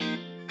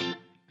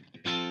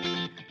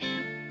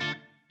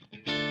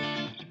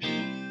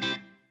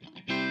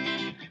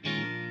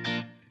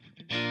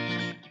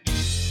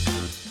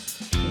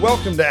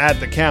Welcome to At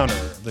the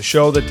Counter, the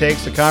show that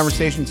takes the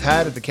conversations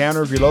had at the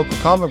counter of your local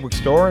comic book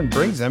store and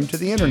brings them to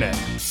the internet.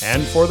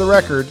 And for the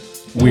record,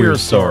 we're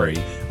sorry.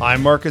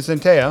 I'm Marcus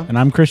Antea. And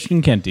I'm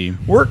Christian Kenty.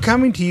 We're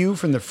coming to you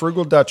from the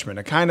Frugal Dutchman,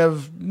 a kind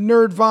of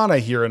nerdvana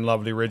here in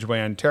lovely Ridgeway,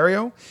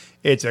 Ontario.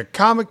 It's a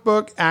comic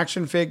book,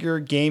 action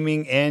figure,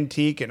 gaming,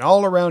 antique, and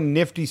all-around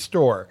nifty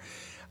store.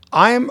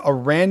 I am a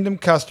random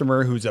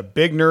customer who's a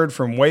big nerd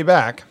from way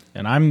back.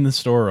 And I'm the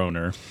store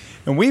owner.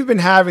 And we've been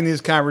having these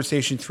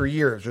conversations for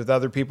years with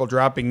other people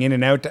dropping in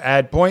and out to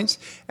add points,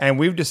 and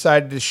we've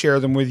decided to share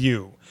them with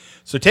you.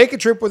 So take a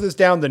trip with us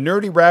down the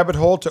nerdy rabbit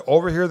hole to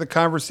overhear the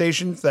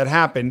conversations that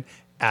happen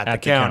at the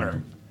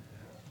counter.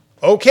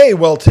 Okay,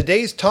 well,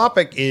 today's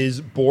topic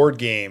is board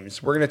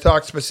games. We're going to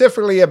talk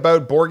specifically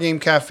about board game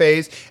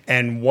cafes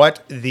and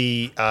what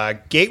the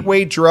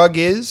gateway drug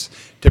is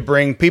to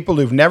bring people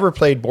who've never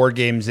played board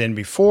games in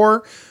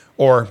before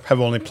or have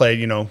only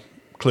played,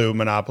 Clue,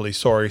 Monopoly,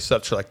 Sorry,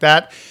 such like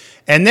that.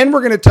 And then we're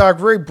going to talk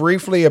very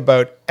briefly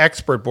about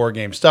expert board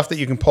games, stuff that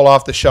you can pull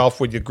off the shelf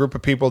with a group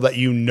of people that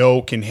you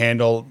know can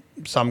handle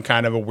some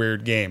kind of a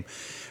weird game.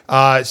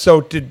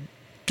 So to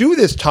do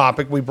this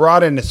topic, we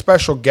brought in a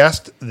special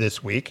guest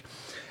this week.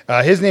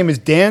 His name is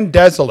Dan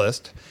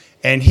Desilist,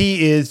 and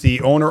he is the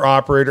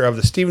owner-operator of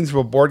the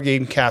Stevensville Board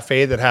Game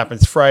Cafe that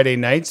happens Friday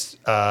nights,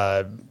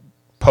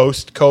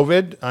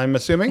 post-COVID, I'm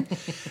assuming.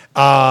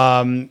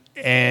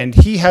 And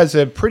he has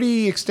a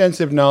pretty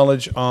extensive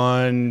knowledge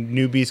on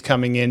newbies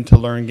coming in to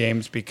learn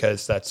games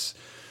because that's,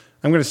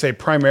 I'm going to say,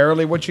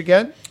 primarily what you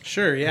get.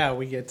 Sure, yeah.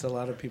 We get a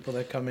lot of people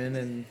that come in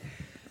and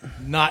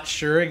not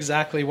sure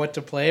exactly what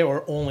to play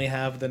or only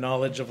have the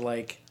knowledge of,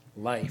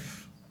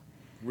 life,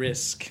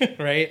 risk,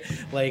 right?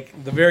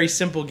 Like the very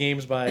simple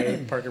games by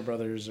Parker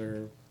Brothers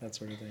or that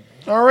sort of thing.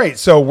 All right,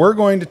 so we're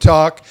going to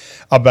talk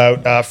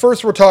about,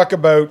 first we'll talk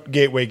about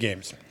gateway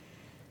games.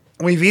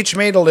 We've each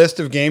made a list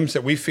of games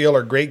that we feel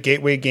are great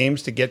gateway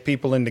games to get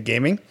people into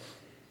gaming.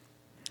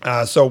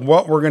 So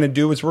what we're going to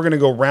do is we're going to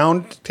go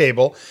round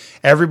table.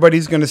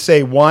 Everybody's going to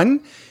say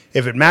one.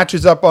 If it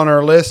matches up on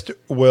our list,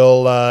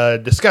 we'll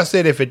discuss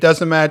it. If it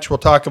doesn't match, we'll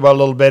talk about a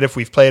little bit if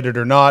we've played it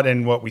or not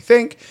and what we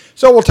think.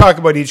 So we'll talk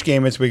about each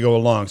game as we go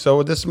along.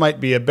 So this might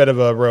be a bit of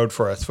a road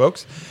for us,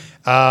 folks.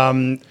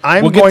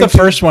 We'll get the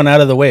first one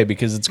out of the way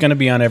because it's going to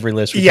be on every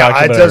list.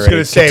 I was going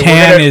to say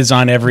Catan is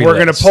on every list.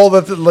 We're going to pull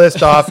the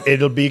list off.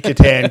 It'll be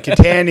Catan.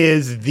 Catan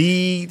is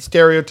the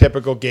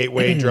stereotypical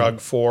gateway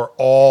drug for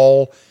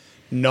all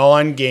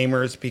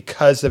non-gamers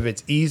because of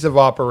its ease of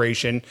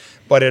operation,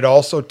 but it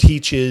also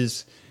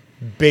teaches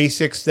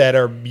basics that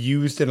are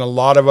used in a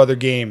lot of other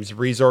games: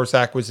 resource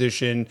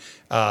acquisition,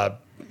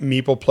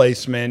 meeple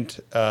placement,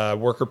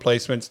 worker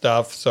placement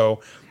stuff.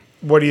 So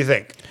what do you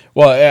think?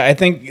 Well, I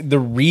think the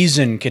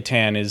reason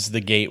Catan is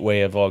the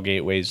gateway of all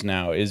gateways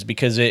now is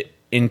because it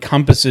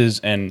encompasses,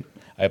 and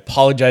I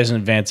apologize in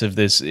advance if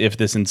this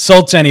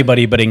insults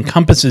anybody, but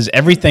encompasses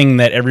everything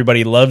that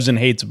everybody loves and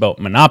hates about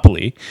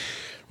Monopoly,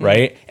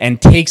 right?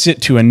 And takes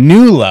it to a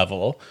new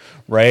level,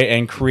 right?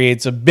 And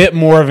creates a bit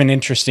more of an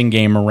interesting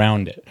game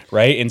around it,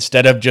 right?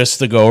 Instead of just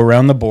the go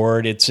around the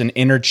board, it's an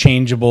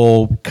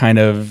interchangeable kind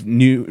of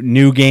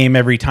new game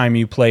every time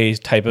you play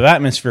type of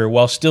atmosphere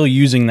while still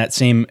using that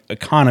same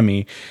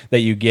economy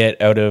that you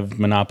get out of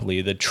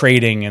Monopoly, the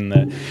trading and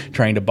the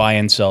trying to buy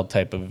and sell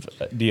type of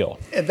deal.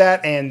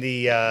 That and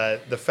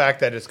the fact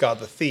that it's got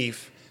the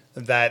thief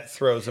that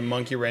throws a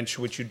monkey wrench,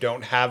 which you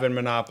don't have in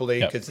Monopoly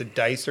because the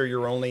dice are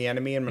your only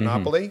enemy in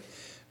Monopoly.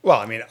 Mm-hmm. Well,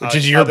 I mean, which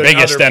is your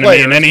biggest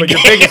enemy in any game.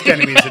 Your biggest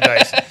enemy is the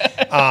dice.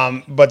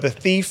 But the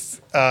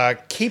thief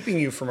keeping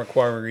you from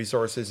acquiring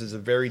resources is a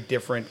very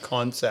different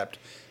concept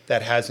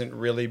that hasn't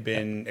really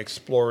been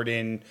explored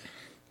in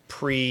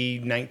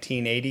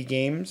pre-1980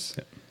 games.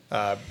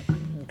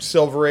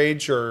 Silver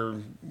Age,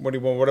 or what do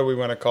we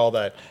want to call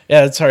that?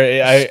 Yeah, it's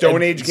hard.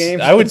 Stone Age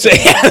games? I would say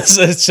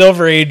yes,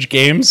 Silver Age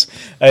games,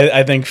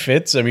 I think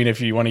fits. I mean,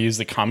 if you want to use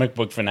the comic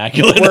book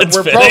vernacular, we're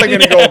probably going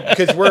to go,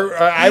 because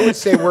I would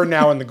say we're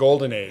now in the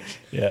golden age.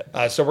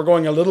 Yeah. So we're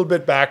going a little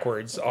bit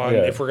backwards on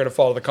if we're going to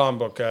follow the comic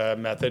book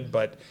method,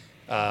 but...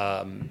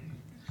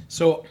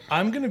 So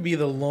I'm going to be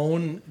the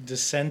lone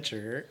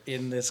dissenter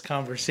in this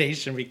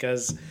conversation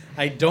because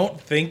I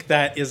don't think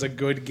that is a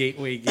good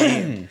gateway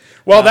game.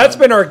 Well, that's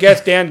been our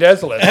guest, Dan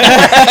Desilist.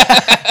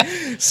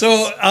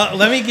 So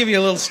let me give you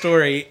a little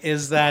story,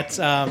 is that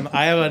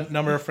I have a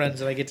number of friends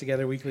that I get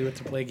together weekly with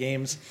to play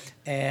games,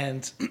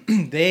 and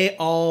they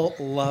all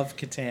love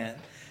Catan.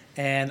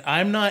 And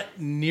I'm not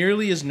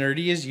nearly as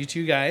nerdy as you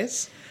two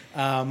guys.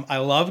 I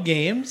love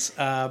games.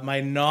 My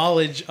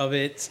knowledge of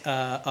it,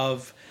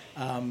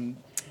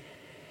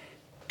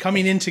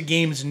 coming into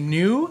games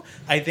new,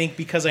 I think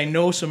because I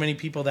know so many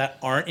people that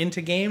aren't into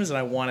games and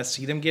I want to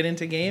see them get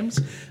into games.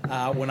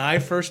 When I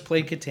first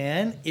played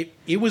Catan,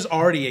 it was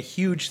already a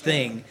huge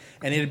thing,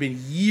 and it had been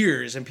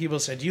years, and people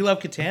said, "Do you love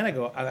Catan?" I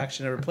go, "I've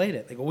actually never played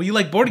it." They go, "Well, you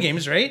like board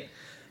games, right?"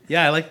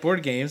 "Yeah, I like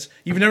board games."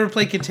 "You've never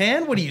played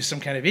Catan? What are you,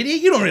 some kind of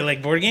idiot? You don't really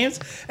like board games."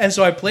 And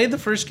so I played the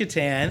first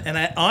Catan, and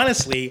I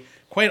honestly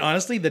quite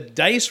honestly, the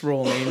dice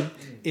rolling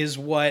is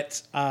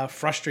what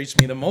frustrates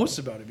me the most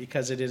about it,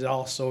 because it is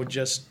also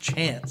just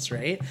chance,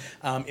 right?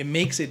 It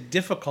makes it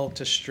difficult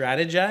to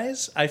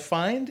strategize, I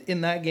find,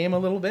 in that game a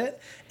little bit.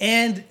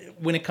 And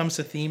when it comes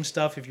to theme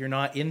stuff, if you're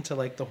not into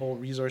like the whole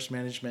resource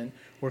management,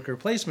 worker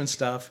placement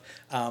stuff,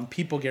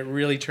 people get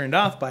really turned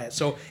off by it.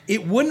 So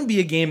it wouldn't be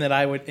a game that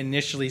I would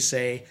initially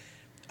say,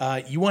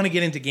 you want to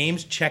get into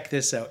games, check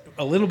this out.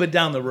 A little bit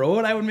down the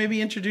road, I would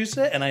maybe introduce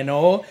it. And I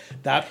know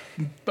that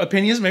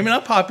opinion is maybe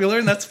not popular,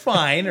 and that's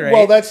fine, right?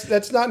 Well,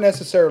 that's not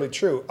necessarily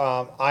true.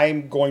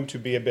 I'm going to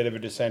be a bit of a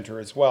dissenter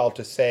as well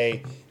to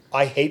say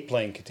I hate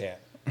playing Catan.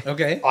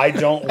 Okay. I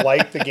don't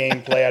like the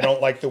gameplay. I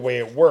don't like the way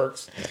it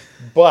works.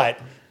 But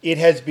it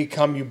has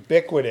become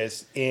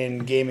ubiquitous in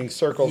gaming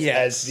circles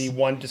as the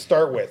one to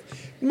start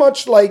with.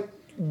 Much like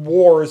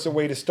War is a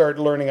way to start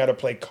learning how to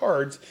play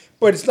cards,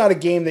 but it's not a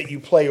game that you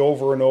play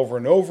over and over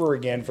and over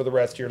again for the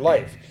rest of your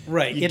life.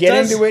 Right. You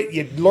get into it,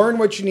 you learn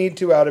what you need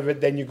to out of it,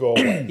 then you go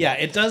away. Yeah,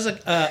 it does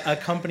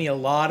accompany a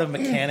lot of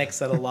mechanics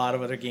that a lot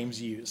of other games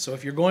use. So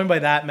if you're going by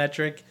that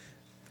metric,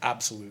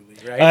 absolutely,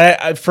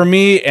 right? For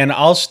me, and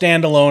I'll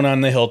stand alone on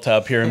the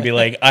hilltop here and be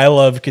like, I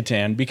love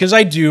Catan, because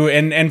I do.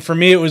 And for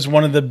me, it was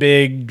one of the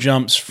big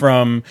jumps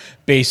from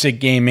basic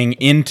gaming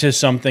into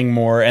something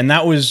more. And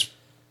that was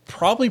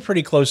probably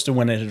pretty close to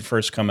when it had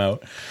first come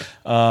out.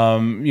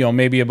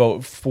 Maybe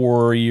about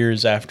 4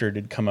 years after it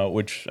had come out,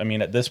 which, I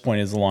mean, at this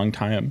point is a long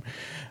time.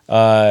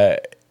 I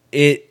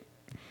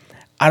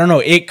don't know,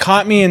 it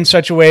caught me in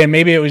such a way, and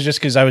maybe it was just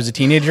because I was a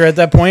teenager at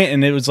that point,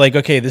 and it was like,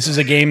 okay, this is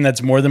a game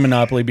that's more than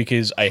Monopoly,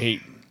 because I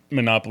hate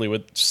Monopoly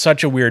with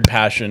such a weird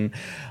passion.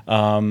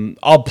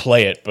 I'll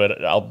play it,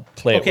 but I'll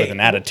play it with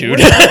an attitude.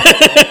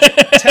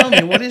 Tell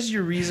me, what is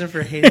your reason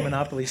for hating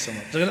Monopoly so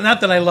much?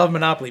 Not that I love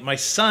Monopoly. My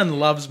son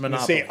loves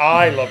Monopoly. See,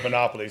 I love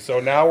Monopoly,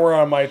 so now we're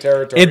on my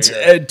territory.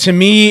 To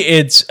me,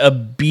 it's a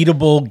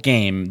beatable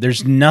game.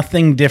 There's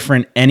nothing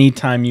different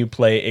anytime you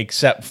play,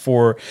 except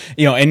for,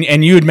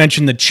 and you had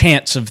mentioned the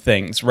chance of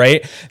things,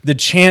 right? The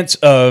chance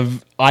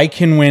of I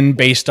can win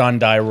based on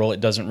die roll.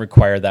 It doesn't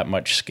require that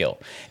much skill,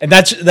 and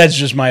that's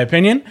just my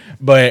opinion,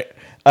 but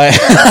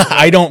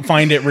I don't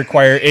find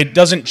it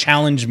doesn't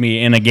challenge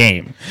me in a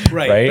game.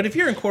 Right. But if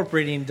you're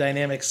incorporating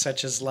dynamics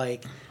such as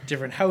like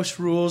different house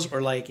rules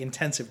or like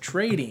intensive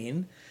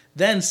trading,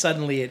 then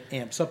suddenly it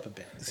amps up a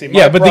bit. See,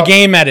 but the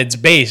game at its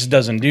base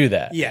doesn't do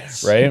that.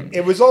 Yes. Right?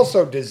 It was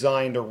also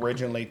designed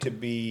originally to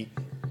be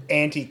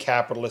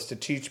anti-capitalist, to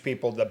teach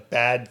people the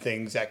bad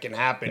things that can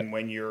happen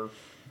when you're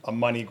a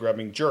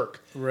money-grubbing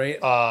jerk. Right.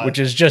 Which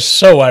is just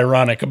so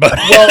ironic about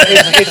it. Well,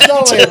 it's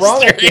not only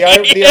ironic.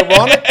 The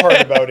ironic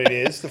part about it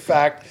is the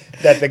fact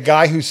that the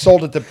guy who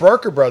sold it to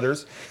Barker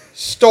Brothers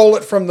stole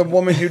it from the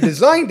woman who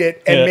designed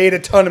it and made a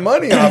ton of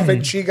money off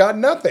it. She got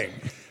nothing.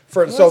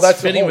 So that's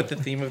fitting with the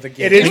theme of the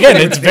game. It is Again,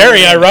 it's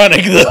very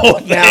ironic, though.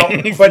 Now,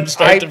 but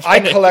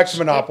I collect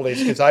Monopolies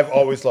because I've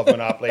always loved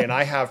Monopoly, and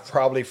I have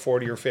probably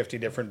 40 or 50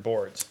 different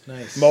boards.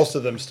 Nice. Most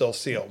of them still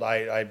sealed.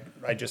 I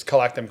just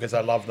collect them because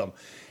I love them.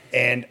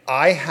 And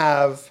I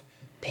have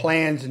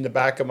plans in the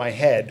back of my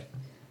head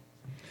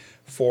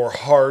for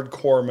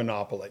hardcore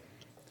Monopoly.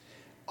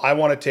 I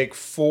want to take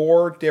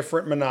 4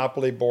 different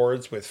Monopoly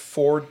boards with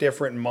 4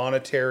 different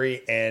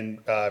monetary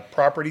and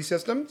property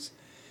systems,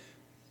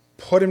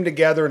 put them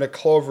together in a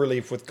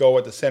cloverleaf with Go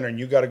at the center, and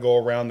you got to go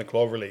around the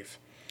cloverleaf.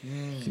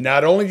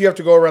 Not only do you have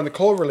to go around the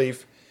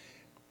cloverleaf,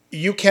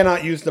 you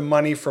cannot use the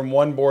money from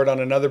one board on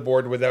another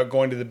board without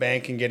going to the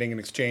bank and getting an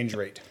exchange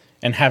rate.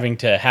 And having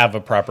to have a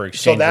proper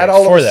exchange So that rate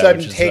all for of a that, sudden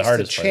which is takes the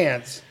hardest part.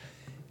 chance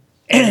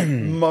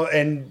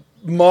and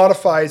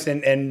modifies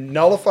and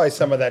nullifies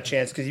some of that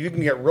chance, because you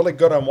can get really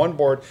good on one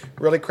board,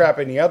 really crap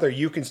in the other.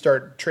 You can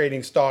start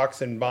trading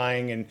stocks and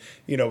buying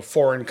in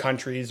foreign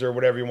countries or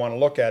whatever you want to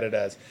look at it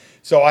as.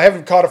 So I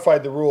haven't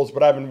codified the rules,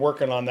 but I've been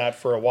working on that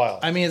for a while.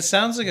 I mean, it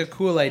sounds like a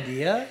cool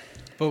idea,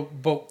 but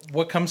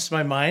what comes to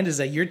my mind is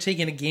that you're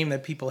taking a game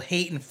that people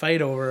hate and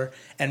fight over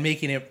and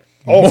making it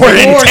More so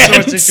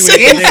intense. it's a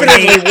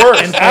Infinitely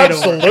worse.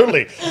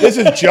 Absolutely. This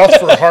is just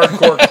for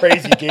hardcore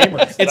crazy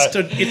gamers.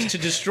 It's to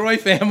destroy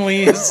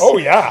families. Oh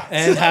yeah.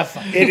 And have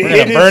fun.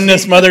 We're gonna burn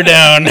this mother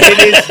down.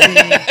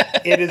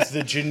 It is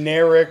the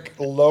generic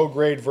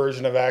low-grade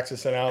version of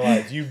Axis and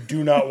Allies. You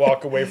do not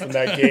walk away from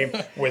that game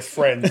with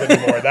friends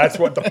anymore. That's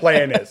what the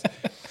plan is.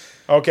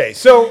 Okay,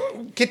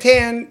 so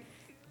Catan,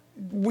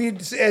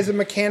 as a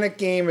mechanic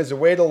game, as a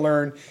way to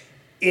learn,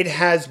 it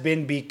has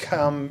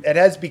become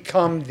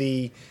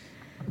the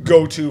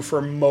go-to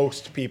for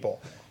most people.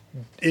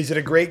 Is it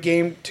a great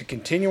game to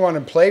continue on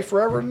and play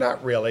forever?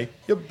 Not really.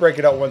 You'll break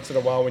it out once in a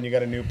while when you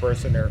got a new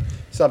person or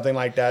something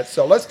like that.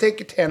 So let's take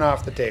Catan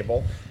off the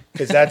table,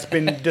 because that's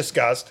been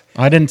discussed.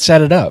 I didn't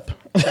set it up.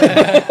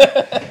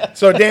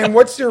 So Dan,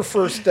 what's your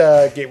first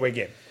gateway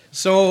game?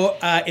 So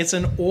it's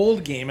an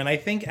old game, and I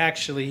think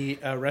actually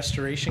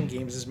Restoration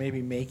Games is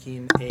maybe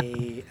making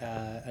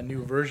a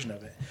new version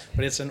of it.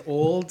 But it's an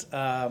old,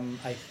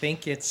 I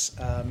think it's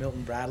a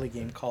Milton Bradley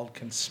game called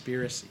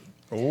Conspiracy.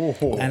 Ooh,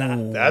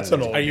 And that's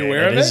an old. Are you game.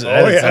 aware of That is- it?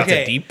 that is- yeah. that's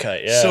a deep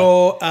cut. Yeah.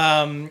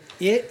 So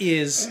it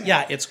is,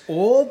 it's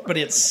old, but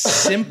it's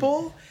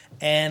simple,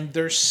 and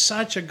there's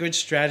such a good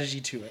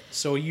strategy to it.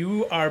 So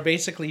you are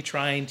basically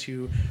trying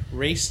to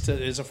race to.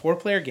 It's a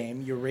 4-player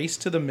game. You race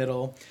to the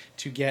middle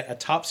to get a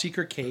top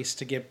secret case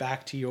to get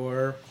back to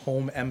your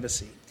home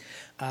embassy.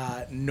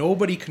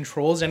 Nobody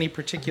controls any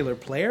particular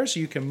player, so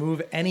you can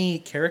move any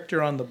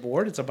character on the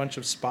board. It's a bunch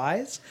of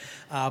spies.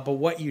 But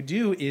what you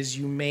do is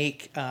you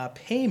make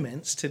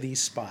payments to these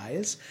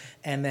spies,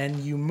 and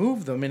then you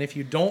move them. And if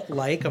you don't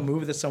like a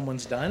move that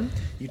someone's done,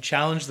 you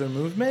challenge their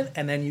movement,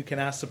 and then you can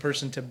ask the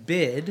person to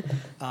bid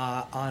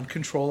on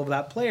control of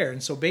that player.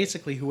 And so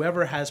basically,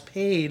 whoever has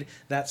paid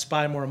that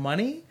spy more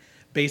money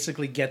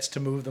basically gets to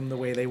move them the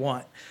way they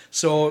want.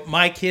 So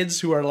my kids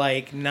who are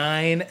like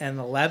 9 and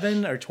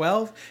 11 or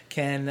 12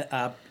 can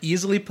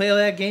easily play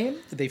that game.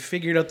 They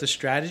figured out the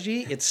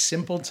strategy. It's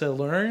simple to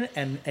learn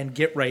and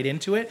get right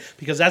into it,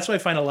 because that's what I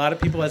find a lot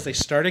of people as they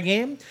start a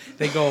game,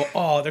 they go,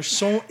 oh,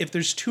 if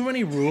there's too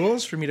many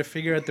rules for me to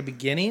figure out at the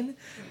beginning,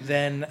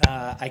 then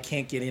I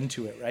can't get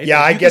into it, right? Yeah,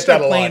 But if I you can get start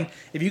that a playing, lot.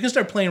 If you can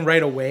start playing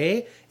right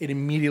away, it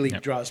immediately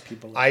draws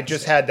people in. I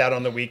just had that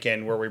on the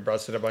weekend where we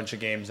busted a bunch of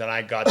games, and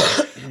I got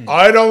this,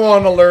 I don't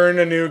want to learn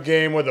a new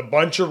game with a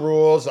bunch of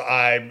rules.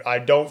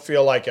 I don't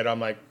feel like it. I'm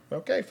like,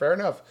 okay, fair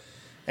enough.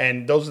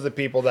 And those are the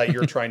people that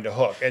you're trying to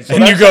hook. And so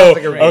and that you go,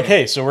 sounds like a-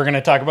 okay, so we're going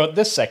to talk about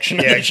this section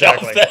of Yeah, the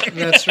shelf exactly.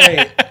 then. That's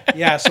right.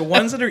 Yeah, so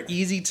ones that are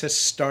easy to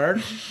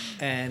start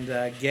and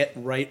get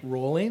right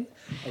rolling,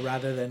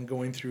 rather than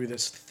going through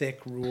this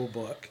thick rule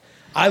book.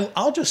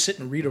 I'll just sit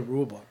and read a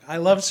rule book. I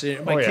love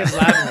sitting. My kids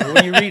laugh at me.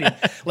 What are you reading?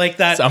 Like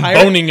that. I'm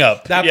boning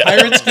up. That Yeah.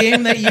 Pirates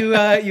game that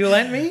you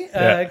lent me,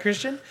 Yeah.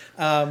 Christian.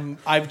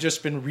 I've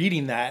just been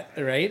reading that,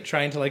 right?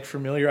 Trying to like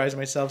familiarize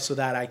myself so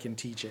that I can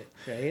teach it,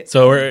 right?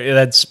 So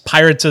that's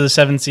Pirates of the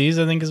Seven Seas,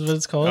 I think is what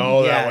it's called.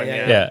 Oh, that Yeah, one, yeah,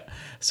 yeah. Yeah.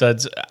 So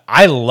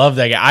I love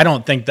that game. I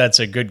don't think that's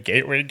a good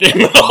gateway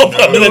game at all.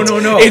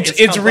 No. It's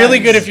really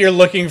complex. good if you're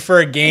looking for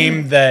a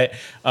game that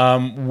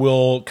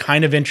will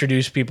kind of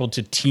introduce people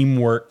to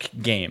teamwork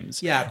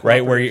games. Yeah,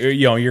 right. Where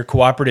your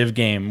cooperative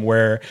game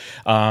where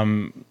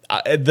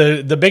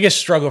the biggest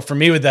struggle for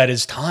me with that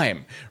is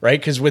time, right?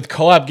 Because with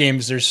co-op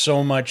games, there's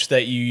so much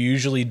that you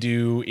usually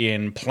do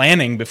in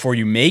planning before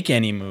you make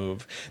any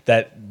move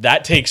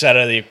that takes out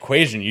of the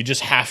equation. You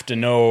just have to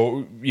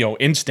know,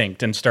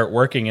 instinct and start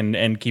working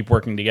and keep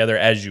working together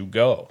as you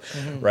go,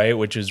 right?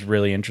 Which is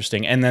really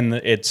interesting. And then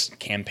it's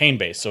campaign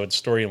based, so it's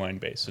storyline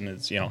based, and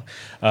it's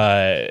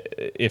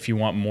if you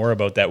want more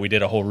about that, we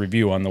did a whole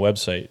review on the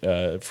website,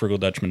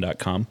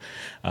 frugaldutchman.com,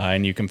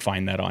 and you can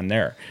find that on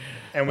there.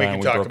 And we can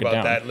We talk broke it about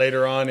down. that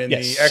later on in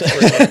Yes. the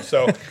expert game.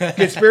 So,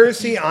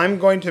 conspiracy, I'm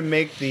going to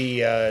make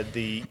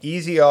the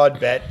easy odd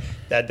bet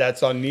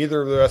that's on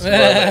neither of the rest of our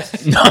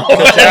lists. No,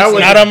 That it's was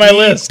not a on my deep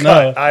list.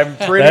 cut. No, I'm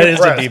pretty that is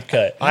a impressed. deep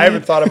cut. I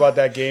haven't thought about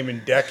that game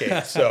in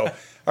decades. So,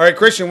 all right,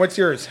 Christian, what's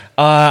yours?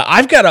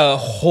 I've got a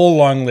whole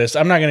long list.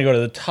 I'm not going to go to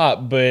the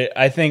top, but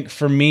I think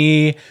for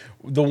me,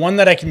 the one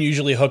that I can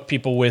usually hook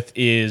people with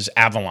is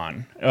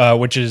Avalon,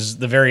 which is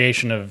the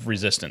variation of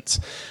Resistance.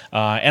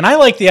 And I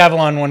like the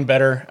Avalon one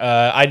better.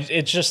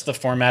 It's just the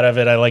format of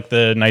it. I like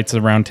the Knights of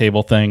the Round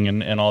Table thing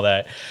and all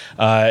that.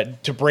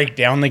 To break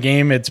down the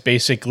game, it's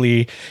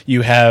basically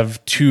you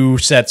have two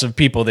sets of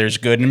people. There's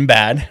good and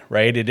bad,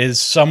 right? It is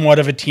somewhat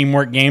of a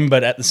teamwork game,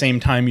 but at the same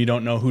time, you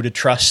don't know who to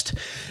trust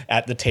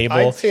at the table.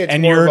 I'd say it's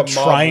and more you're of a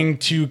mob. trying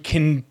to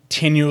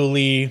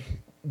continually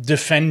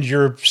defend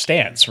your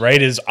stance, right?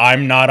 Is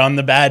I'm not on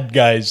the bad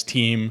guys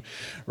team,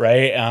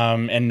 right?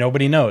 And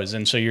nobody knows.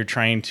 And so you're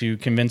trying to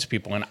convince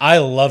people. And I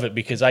love it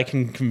because I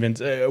can convince,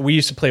 we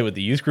used to play with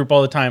the youth group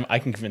all the time. I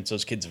can convince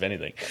those kids of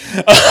anything.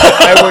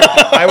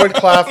 I would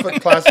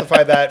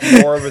classify that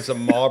more of as a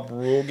mob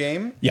rule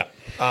game. Yeah.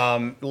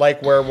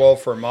 Like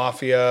Werewolf or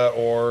Mafia,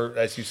 or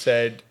as you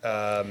said,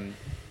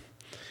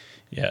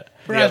 Yeah.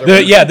 Perhaps other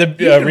you one. can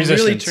really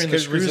Resistance. turn the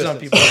Because screws on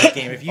Resistance. people in that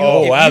game. If you,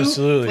 Oh, if you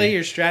absolutely. play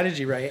your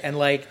strategy right, and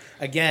like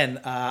again,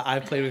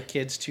 I've played with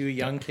kids too,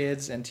 young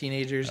kids and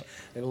teenagers.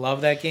 They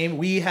love that game.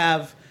 We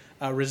have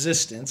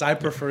Resistance. I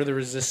prefer the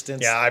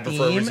Resistance. Yeah, I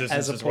prefer theme Resistance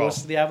as as opposed well.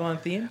 to the Avalon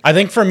theme. I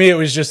think for me, it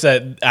was just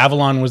that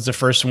Avalon was the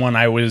first one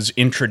I was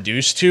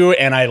introduced to,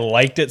 and I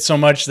liked it so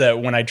much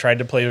that when I tried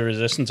to play the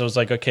Resistance, I was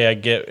like, okay, I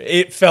get.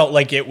 It felt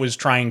like it was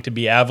trying to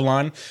be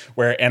Avalon,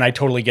 and I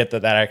totally get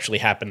that actually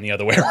happened the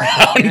other way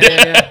around.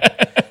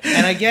 Yeah.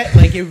 And I get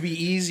like it would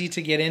be easy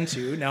to get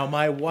into. Now,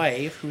 my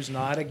wife, who's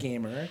not a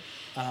gamer,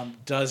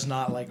 does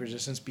not like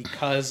Resistance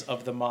because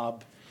of the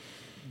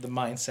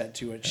mindset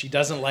to it. She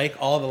doesn't like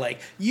all the like,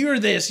 you're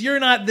this, you're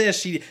not this.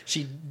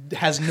 She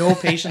has no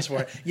patience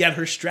for it. Yet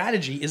her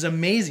strategy is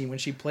amazing. When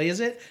she plays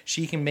it,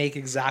 she can make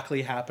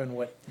exactly happen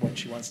what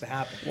she wants to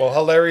happen. well,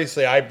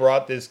 hilariously, I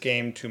brought this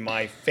game to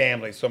my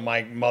family, so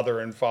my mother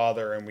and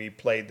father, and we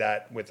played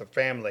that with a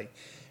family.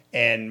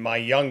 And my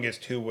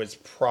youngest, who was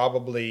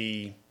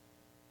probably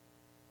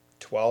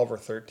 12 or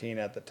 13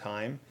 at the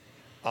time,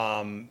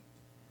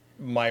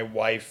 my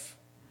wife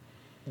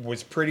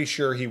was pretty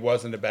sure he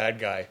wasn't a bad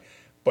guy.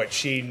 but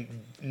she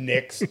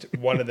nixed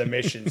one of the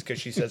missions because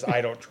she says,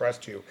 I don't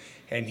trust you.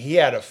 And he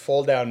had a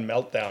full down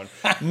meltdown.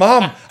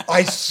 Mom,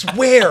 I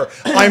swear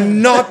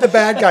I'm not the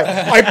bad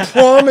guy. I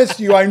promise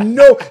you. I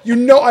know,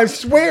 I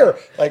swear.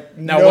 Like,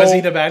 now, was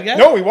he the bad guy?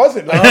 No, he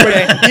wasn't.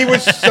 But he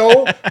was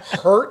so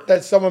hurt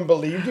that someone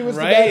believed he was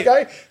the bad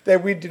guy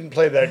that we didn't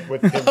play that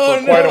with him for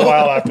quite a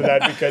while after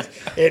that because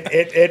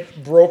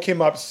it broke him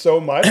up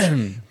so much.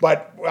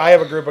 But I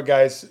have a group of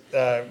guys,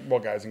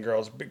 guys and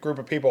girls, big group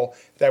of people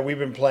that we've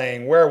been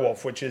playing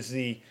Werewolf, which is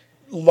the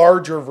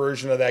larger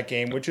version of that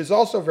game, which is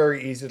also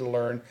very easy to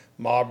learn,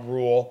 mob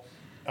rule.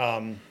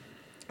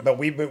 But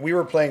we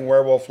were playing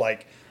Werewolf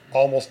like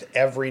almost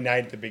every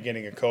night at the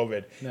beginning of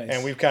COVID,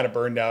 and we've kind of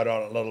burned out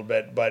on it a little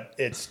bit, but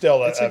it's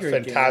still a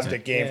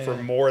fantastic game for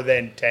more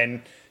than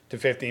 10 to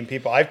 15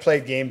 people. I've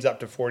played games up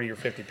to 40 or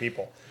 50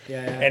 people,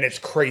 and it's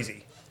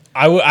crazy.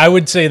 I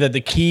would say that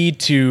the key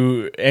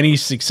to any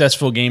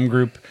successful game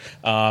group,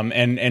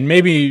 and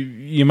maybe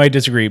you might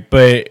disagree,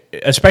 but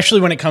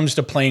especially when it comes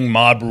to playing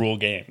mob rule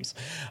games,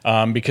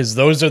 because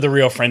those are the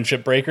real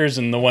friendship breakers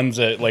and the ones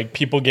that like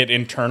people get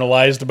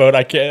internalized about.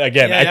 I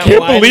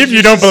can't believe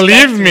you don't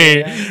believe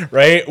me,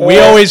 right? We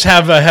always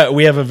have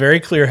a very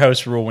clear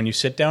house rule. When you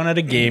sit down at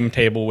a game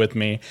table with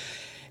me,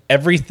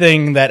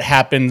 everything that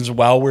happens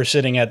while we're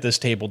sitting at this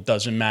table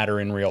doesn't matter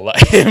in real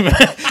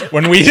life.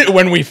 when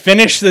we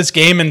finish this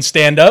game and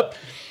stand up,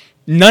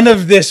 none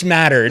of this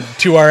mattered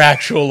to our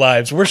actual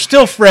lives. We're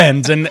still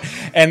friends, and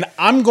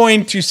I'm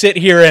going to sit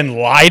here and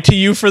lie to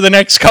you for the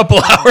next couple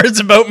hours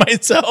about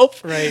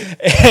myself. Right.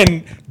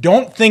 And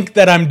don't think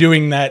that I'm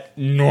doing that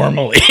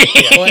normally.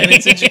 Well, and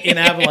it's in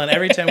Avalon,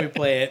 every time we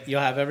play it,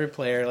 you'll have every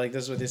player, like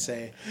this is what they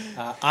say,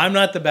 I'm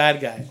not the bad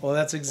guy. Well,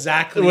 that's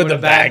exactly what a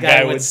bad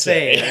guy would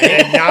say. Right?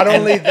 And not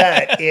only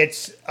that,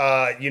 it's,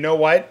 you know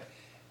what?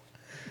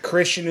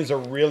 Christian is a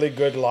really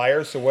good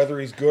liar, so whether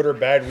he's good or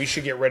bad, we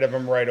should get rid of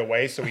him right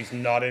away so he's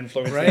not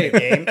influencing the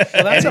game.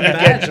 Well, that's a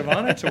badge of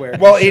honor to wear.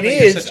 Well, it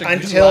is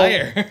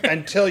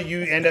until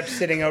you end up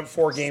sitting out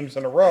 4 games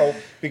in a row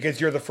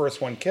because you're the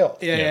first one killed.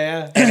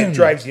 Yeah. And it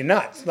drives you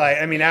nuts. Like,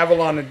 I mean,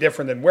 Avalon is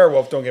different than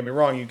Werewolf, don't get me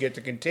wrong, you get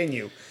to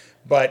continue.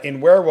 But in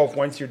Werewolf,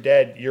 once you're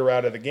dead, you're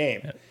out of the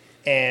game.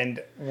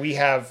 And we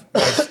have,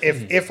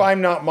 if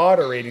I'm not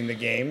moderating the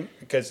game,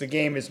 because the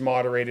game is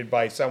moderated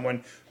by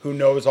someone who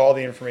knows all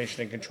the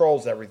information and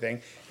controls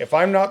everything. If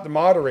I'm not the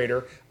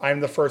moderator, I'm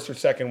the first or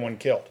second one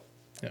killed.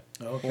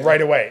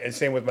 Right away. And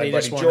same with my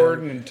buddy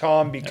Jordan and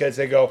Tom, because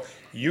they go,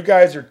 you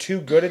guys are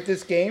too good at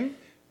this game.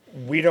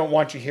 We don't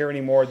want you here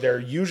anymore. They're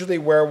usually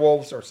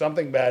werewolves or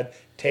something bad.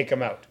 Take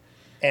them out.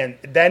 And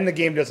then the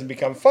game doesn't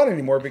become fun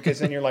anymore because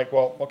then you're like,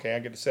 well, okay, I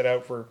get to sit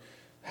out for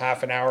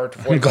half an hour to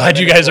 45 I'm glad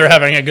you guys are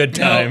having a good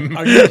time. Now,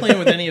 are you playing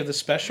with any of the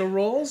special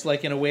roles,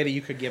 like in a way that you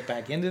could get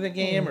back into the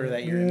game, or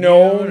that you're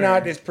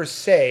not as per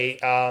se.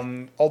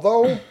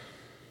 Although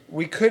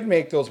we could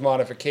make those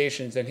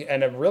modifications,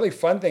 and a really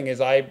fun thing is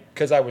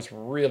because I was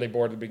really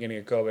bored at the beginning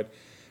of COVID,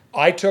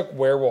 I took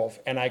Werewolf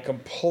and I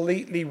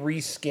completely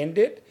reskinned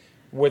it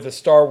with a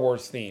Star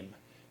Wars theme.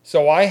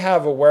 So I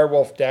have a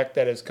Werewolf deck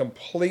that is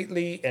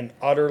completely and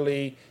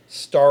utterly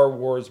Star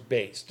Wars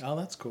based. Oh,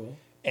 that's cool.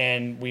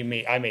 And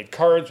I made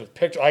cards with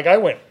pictures. Like, I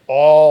went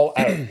all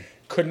out.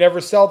 Could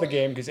never sell the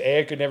game because A,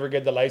 I could never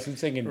get the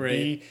licensing, and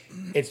B,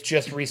 it's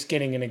just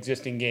reskinning an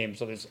existing game.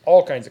 So there's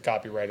all kinds of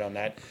copyright on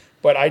that.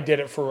 But I did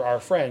it for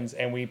our friends,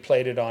 and we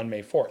played it on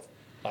May 4th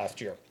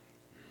last year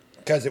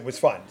because it was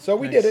fun. So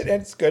we did it,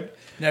 and it's good.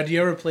 Now, do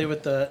you ever play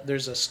with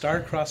there's a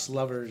Star-Crossed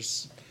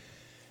Lovers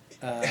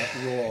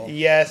rule?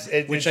 Yes.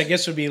 Which I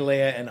guess would be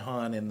Leia and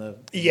Han in the...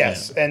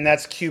 Yes, and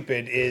that's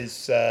Cupid.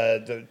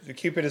 The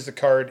Cupid is the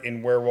card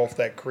in Werewolf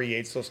that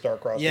creates those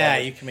star-crossed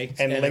lovers. You can make...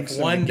 And links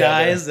if one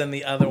dies, then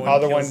the other one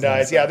dies.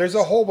 Themselves. Yeah, there's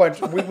a whole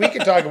bunch. We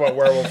could talk about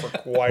Werewolf for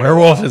quite a while.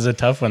 Werewolf is a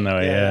tough one, though,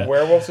 yeah.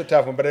 Werewolf's a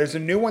tough one, but there's a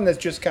new one that's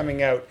just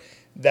coming out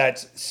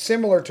that's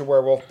similar to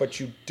Werewolf,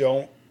 but you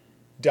don't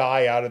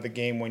die out of the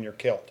game when you're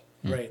killed.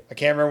 Right. I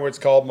can't remember what it's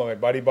called. My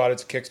buddy bought it.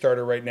 It's a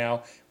Kickstarter right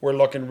now. We're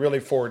looking really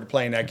forward to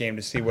playing that game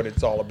to see what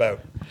it's all about.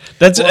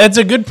 That's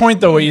a good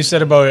point, though, what you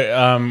said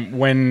about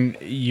when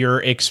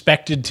you're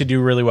expected to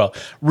do really well.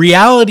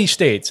 Reality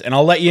states, and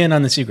I'll let you in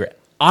on the secret,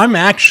 I'm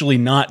actually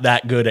not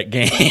that good at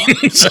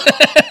games.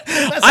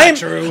 That's not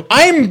true.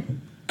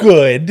 I'm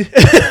good,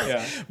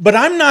 but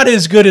I'm not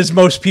as good as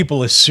most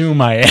people assume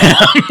I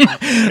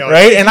am,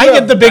 right? And I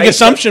get the big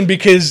assumption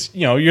because,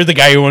 you're the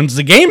guy who owns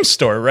the game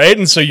store, right?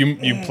 And so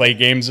you play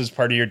games as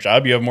part of your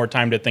job. You have more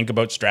time to think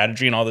about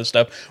strategy and all this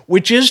stuff,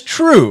 which is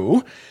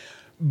true.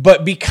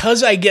 But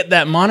because I get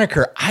that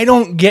moniker, I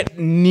don't get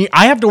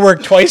I have to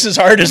work twice as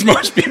hard as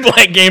most people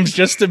at games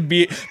just to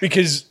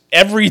because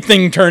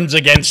everything turns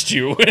against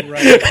you in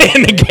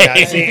the game.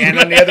 Yeah, see, and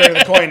on the other end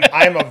of the coin,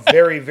 I'm a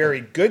very,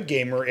 very good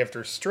gamer if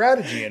there's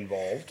strategy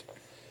involved.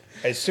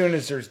 As soon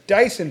as there's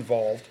dice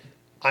involved,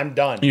 I'm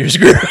done. You're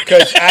screwed.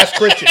 Because ask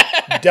Christian,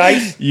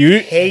 Dice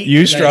hate You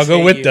dice. struggle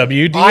hate with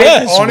you.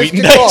 WDS, Honest Wheaton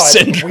to Dice God,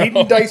 syndrome.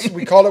 Wheaton Dice.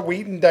 We call it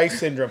Wheaton Dice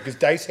syndrome because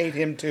Dice hate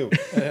him too.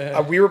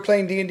 We were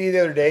playing D&D the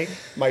other day.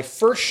 My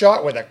first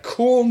shot with a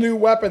cool new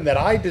weapon that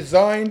I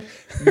designed,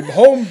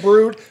 home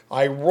brewed.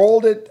 I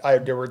rolled it.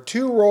 There were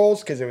 2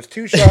 rolls because it was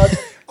 2 shots.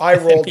 I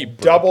rolled he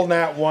broke double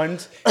nat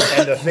ones,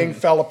 and the thing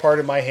fell apart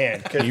in my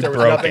hand because there was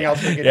broke nothing it.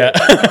 else we could do.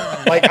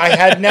 Like I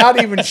had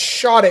not even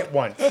shot it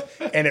once,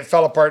 and it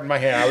fell apart in my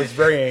hand. I was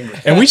very angry.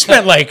 And we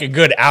spent like a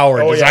good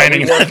hour Oh yeah,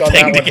 designing we worked that on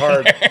thing that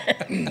one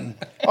together. hard.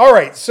 All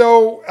right,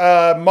 so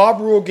mob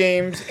rule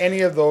games,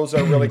 any of those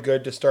are really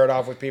good to start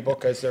off with people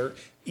because they're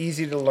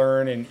easy to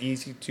learn and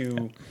easy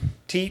to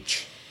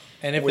teach.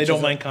 And if Which they don't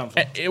is mind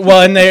conflict.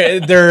 Well, and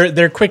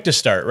they're quick to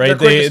start, right? They're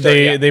quick to start,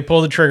 yeah. They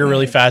pull the trigger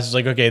really fast. It's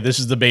like, okay, this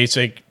is the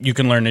basic. You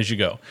can learn as you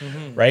go,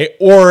 right?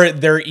 Or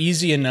they're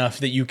easy enough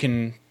that you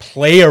can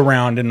play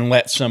around and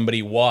let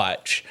somebody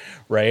watch,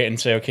 right? And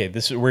say, okay,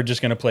 we're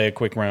just going to play a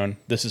quick round.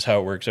 This is how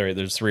it works. All right,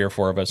 there's 3 or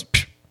 4 of us.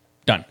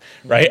 Done,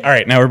 right? All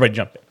right, now everybody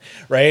jump in,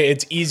 right?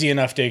 It's easy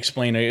enough to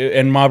explain,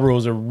 and mob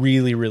rules are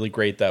really, really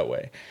great that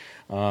way.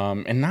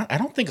 And I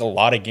don't think a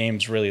lot of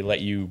games really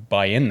let you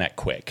buy in that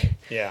quick.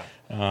 Yeah.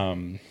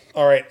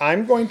 All right,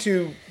 I'm going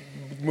to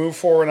move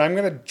forward. I'm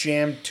going to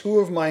jam 2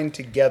 of mine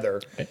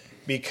together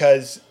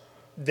because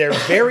they're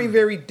very,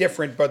 very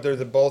different, but they're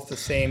both the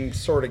same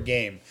sort of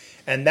game.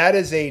 And that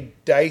is a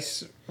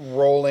dice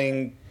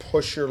rolling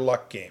push your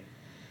luck game.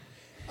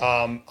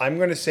 I'm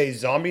going to say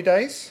zombie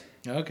dice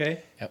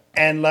Okay.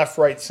 and left,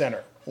 right,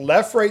 center.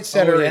 Left, right,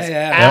 center is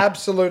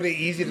absolutely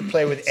easy to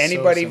play with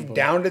anybody simple.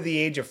 down to the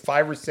age of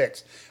 5 or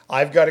 6.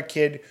 I've got a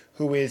kid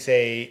who is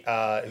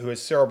who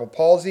has cerebral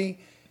palsy.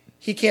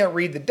 He can't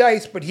read the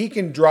dice, but he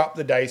can drop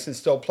the dice and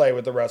still play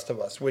with the rest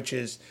of us, which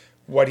is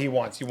what he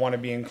wants. You want to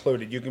be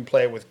included. You can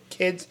play with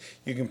kids.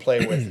 You can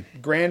play with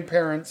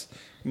grandparents.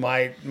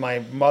 My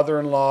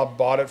mother-in-law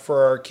bought it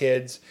for our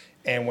kids,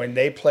 and when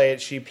they play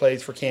it, she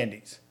plays for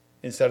candies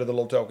instead of the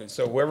little tokens.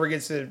 So whoever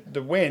gets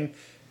the win,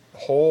 a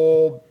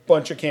whole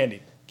bunch of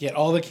candy. Get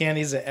all the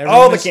candies that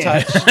All everyone the has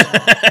candies.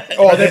 touched.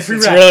 Oh, they this is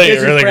pre-wrapped? really, this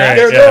is really wrapped.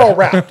 great, They're yeah. all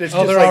wrapped. It's Oh,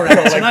 just they're all like,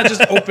 right. So not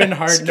just open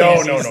hard No,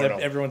 candies no, that no.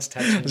 everyone's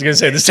touching. I was gonna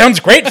say this sounds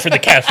great for the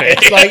cafe.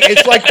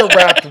 it's like the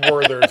wrapped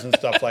Werthers and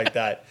stuff like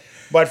that.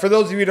 But for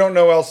those of you who don't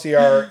know,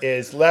 LCR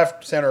is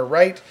left, center,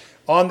 right.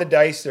 On the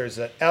dice, there's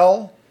an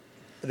L,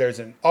 there's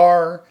an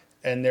R,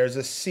 and there's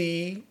a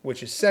C,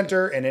 which is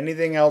center, and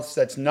anything else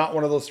that's not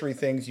one of those 3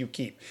 things you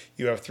keep.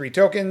 You have 3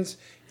 tokens.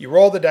 You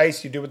roll the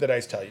dice. You do what the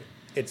dice tell you.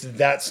 It's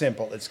that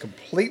simple. It's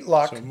complete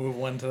luck. So move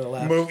one to the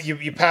left.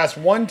 You pass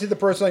 1 to the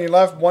person on your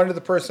left, 1 to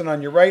the person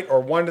on your right, or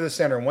 1 to the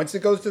center. And once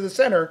it goes to the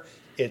center,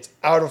 it's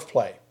out of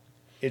play.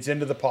 It's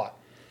into the pot.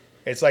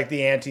 It's like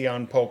the ante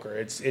on poker.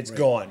 It's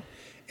gone.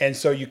 And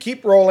so you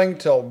keep rolling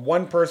till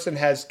one person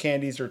has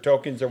candies or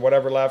tokens or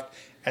whatever left,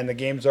 and the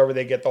game's over.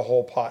 They get the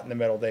whole pot in the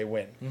middle. They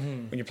win.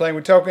 When you're playing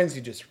with tokens,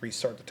 you just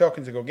restart the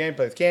tokens and go game.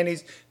 Play with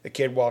candies. The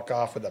kid walk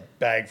off with a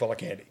bag full of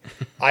candy.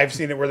 I've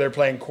seen it where they're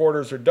playing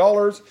quarters or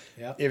dollars.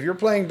 Yep. If you're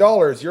playing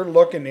dollars, you're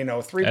looking,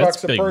 $3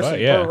 That's a big person buck,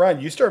 yeah. per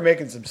run. You start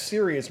making some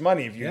serious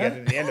money if you get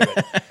to the end of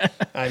it.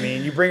 I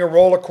mean, you bring a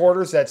roll of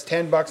quarters, that's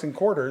 $10 in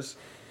quarters.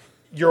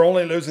 You're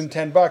only losing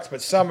 $10,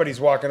 but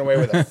somebody's walking away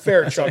with a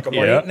fair chunk of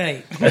money. Yeah.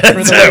 Night. For the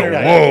winter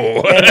night.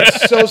 Whoa. And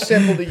it's so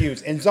simple to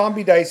use. And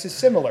zombie dice is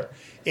similar.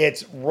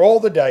 It's roll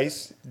the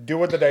dice, do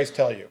what the dice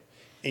tell you.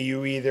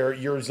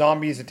 Your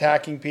zombie's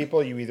attacking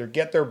people, you either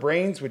get their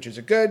brains, which is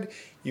a good,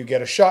 you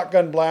get a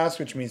shotgun blast,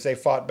 which means they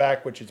fought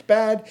back, which is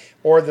bad,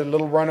 or the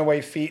little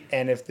runaway feet,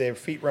 and if their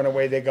feet run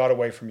away, they got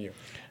away from you.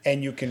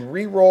 And you can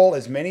re-roll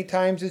as many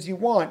times as you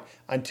want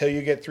until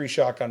you get 3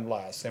 shotgun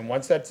blasts. And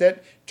once that's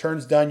it,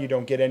 turn's done, you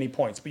don't get any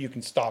points, but you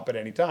can stop at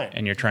any time.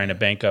 And you're trying to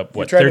bank up,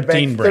 You're trying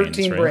 13 to brains, bank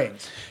 13 right?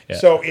 brains. Yeah.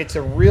 So it's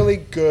a really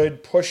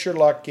good push your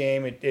luck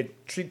game.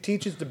 It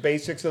teaches the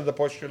basics of the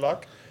push your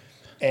luck.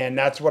 And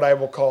that's what I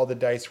will call the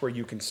dice where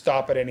you can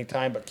stop at any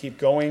time but keep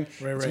going.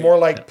 It's more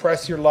like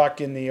press your luck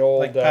in the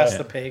old... Like pass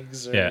the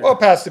pigs. Or, Yeah. Well,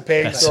 pass the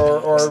pigs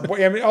or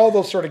I mean, all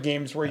those sort of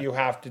games where you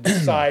have to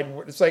decide.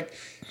 It's like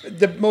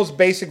the most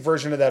basic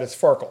version of that is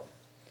Farkle.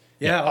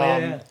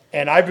 Yeah.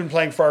 And I've been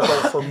playing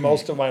Farkle for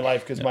most of my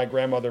life because my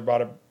grandmother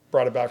brought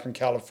it back from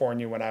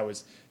California when I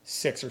was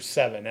 6 or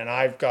 7, and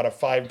I've got a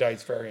 5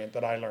 dice variant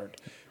that I learned.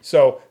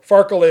 So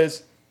Farkle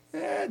is,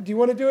 do you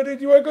want to do it? Do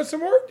you want to go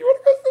some more? Do you want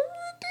to go some more?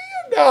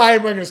 No,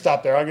 I'm going to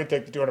stop there. I'm going to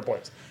take the 200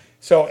 points.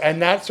 So,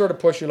 and that sort of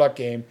push your luck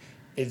game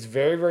is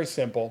very, very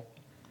simple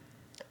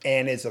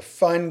and is a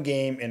fun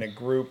game in a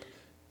group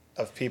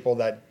of people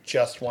that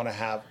just want to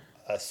have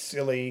a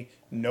silly,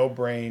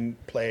 no-brain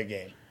play a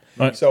game.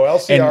 So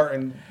LCR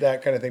and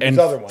that kind of thing. And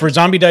There's other ones. for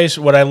Zombie Dice,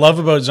 what I love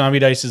about Zombie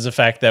Dice is the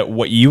fact that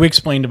what you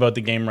explained about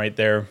the game right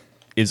there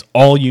is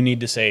all you need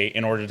to say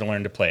in order to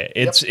learn to play it.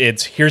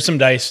 It's here's some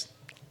dice,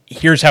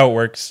 here's how it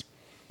works,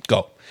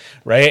 go.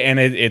 Right? And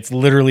it's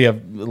literally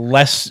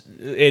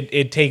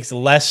it takes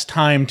less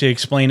time to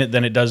explain it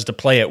than it does to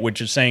play it,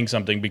 which is saying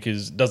something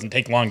because it doesn't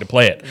take long to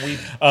play it. We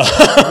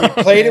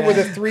played it with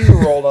a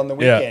 3-year-old on the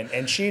weekend,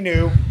 and she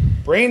knew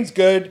brain's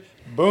good,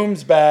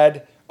 Boom's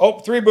bad. Oh,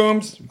 3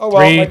 booms. Oh,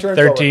 well, my 3, turn's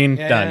 13,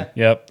 Yeah, done.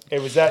 yeah. Yep. over.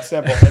 It was that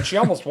simple. And she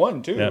almost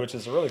won, too, Yep. which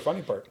is the really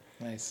funny part.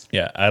 Nice.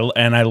 Yeah, I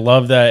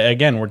love that.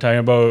 Again, we're talking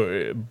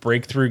about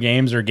breakthrough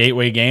games or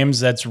gateway games.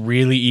 That's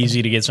really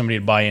easy to get somebody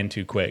to buy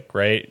into quick,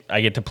 right?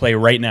 I get to play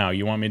right now.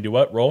 You want me to do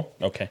what? Roll?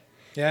 Okay.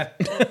 Yeah.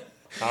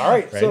 All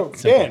right. So,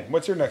 Simple. Dan,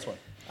 what's your next one?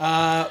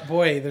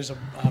 Boy, there's a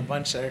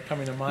bunch that are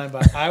coming to mind,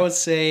 but I would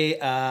say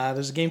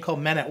there's a game called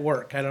Men at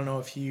Work. I don't know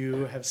if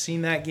you have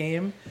seen that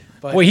game.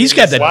 But Well, he's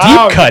got the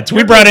Wow. deep cuts.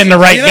 We brought in the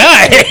right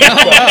guy.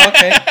 Oh,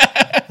 okay.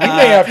 We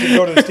may have to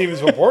go to the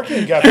Stevensville Board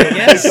Game Cafe and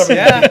Yes, play some of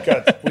yeah. the deep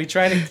cuts. We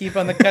try to keep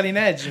on the cutting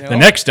edge, you know. The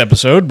next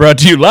episode brought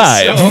to you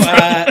live.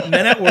 So,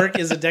 Men at Work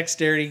is a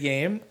dexterity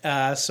game.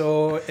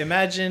 So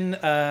imagine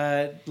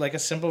like a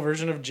simple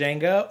version of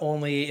Jenga,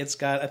 only it's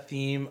got a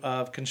theme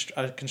of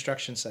a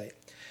construction site.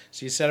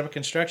 So you set up a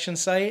construction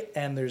site,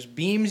 and there's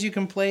beams you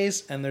can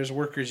place, and there's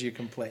workers you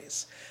can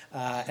place.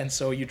 And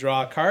so you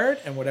draw a card,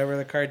 and whatever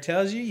the card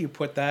tells you, you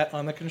put that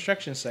on the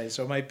construction site.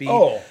 So it might be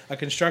a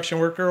construction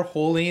worker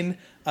holding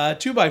a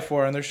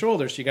 2x4 on their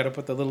shoulder. So you got to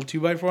put the little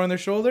 2x4 on their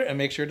shoulder and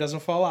make sure it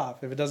doesn't fall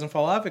off. If it doesn't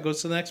fall off, it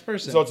goes to the next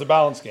person. So it's a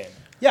balance game.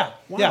 Yeah,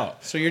 Wow. yeah.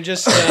 So you're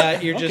just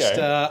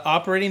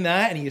operating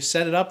that, and you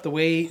set it up the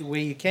way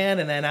you can,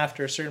 and then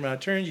after a certain amount of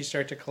turns, you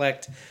start to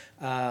collect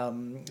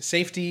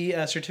safety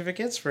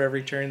certificates for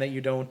every turn that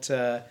you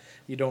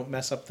don't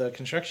mess up the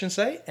construction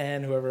site,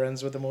 and whoever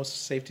ends with the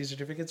most safety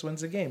certificates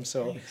wins the game.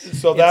 So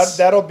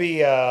That'll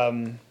be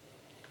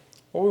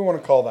what do we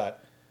want to call that?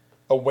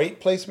 A weight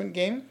placement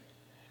game?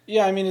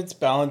 Yeah, I mean, it's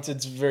balanced.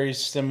 It's very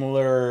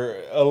similar,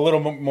 a little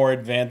more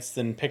advanced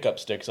than pickup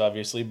sticks,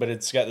 obviously, but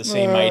it's got the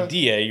same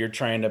idea. You're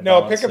trying to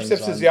No, balance pickup things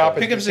sticks is on the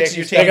opposite. Pickup You sticks, take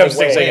you your take stuff Pickup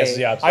away. sticks, I away. guess, is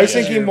the opposite. I was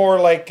Yeah. thinking more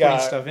like Putting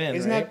stuff in,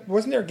 isn't right? that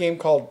wasn't there a game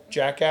called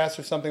Jackass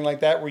or something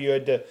like that where you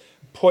had to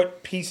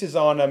put pieces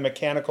on a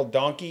mechanical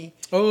donkey?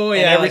 Oh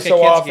And yeah, every like a so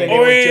kid's often game. it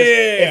would just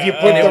yeah. if you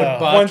put And it the would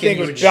buck one and thing you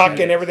would would duck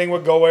shoot and it. everything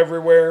would go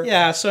everywhere.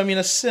 Yeah, so I mean,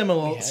 a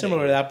similar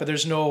to that, but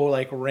there's no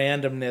like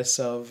randomness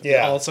of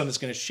all of a sudden it's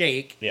going to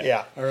shake.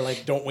 Yeah. Or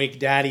like don't wake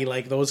daddy,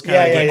 like those kind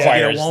Yeah, of yeah, games yeah.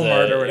 you get at Requires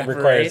Walmart the- or whatever.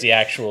 requires right? the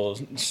actual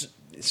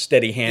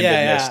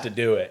steady-handedness Yeah. to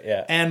do it.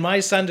 Yeah. And my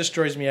son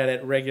destroys me at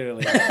it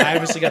regularly. I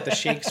obviously got the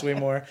shakes way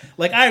more.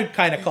 Like I would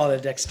kind of call it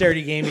a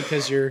dexterity game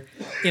because you're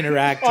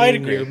interacting, I'd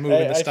agree. you're moving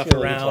the I stuff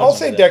feel around. I'll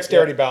say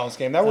dexterity balance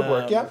game. That would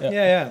work, yeah.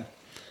 Yeah.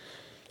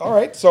 All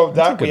right, so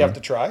that we good have one. to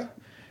try.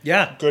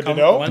 Yeah. Good to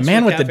know. once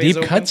Man with the cafe's deep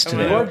open, cuts come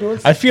today. on We're out. doing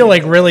some I feel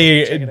like really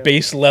it out.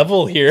 base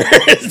level here.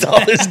 It's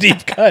all this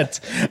deep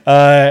cuts.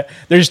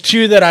 There's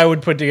two that I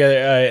would put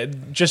together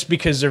just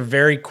because they're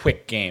very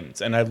quick games,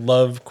 and I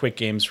love quick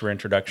games for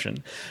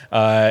introduction.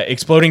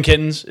 Exploding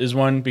Kittens is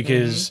one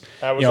because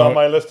That was on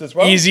my list as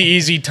well.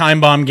 Easy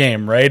time bomb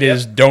game, right?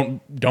 Is don't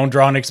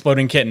draw an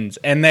exploding kittens,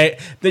 and that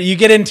you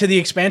get into the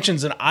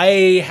expansions, and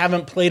I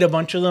haven't played a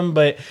bunch of them,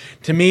 but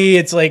to me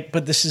it's like,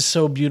 but this is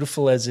so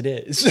beautiful as it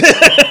is.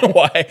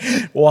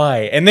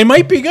 Why? And they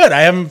might be good.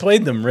 I haven't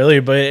played them really,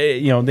 but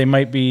they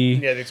might be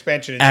Yeah, the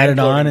expansion is added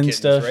Imploding on and Kittens,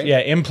 stuff. right?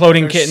 Yeah,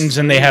 imploding There's kittens,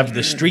 and they have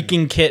the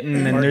streaking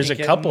kitten, and there's a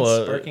Barking couple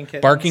kittens,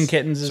 of barking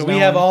kittens. So is we now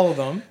have on. all of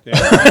them. We've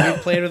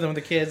played with them with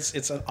the kids.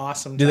 It's an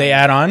awesome. Do they time.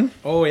 add on?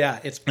 Oh yeah,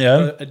 it's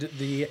Yeah?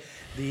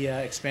 the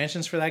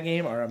expansions for that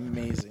game are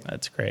amazing.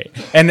 That's great.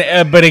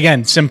 And but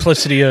again,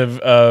 simplicity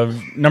of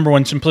number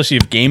one, simplicity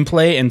of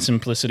gameplay and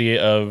simplicity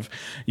of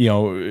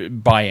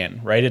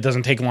buy-in. Right, it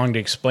doesn't take long to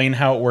explain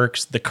how it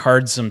works. The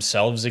cards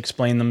themselves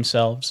explain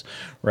themselves.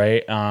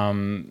 Right,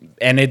 and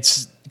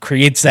it's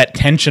creates that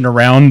tension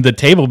around the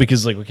table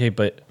because okay,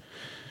 but.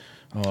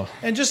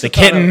 And just The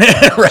thought kitten, of-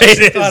 right? just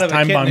the His thought of a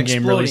time kitten bomb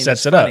game really exploding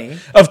sets is it up. funny.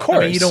 Of course,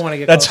 I mean, you don't want to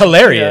get that's called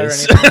Sophia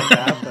hilarious. or anything like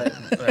that,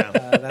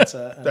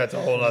 but that's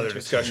a whole other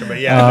discussion. But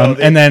yeah,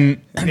 And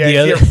then yeah, the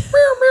other,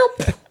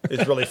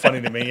 it's really funny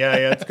to me. Yeah,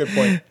 it's a good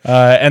point.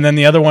 and then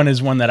the other one is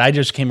one that I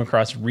just came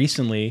across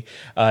recently.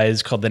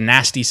 Is called the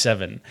Nasty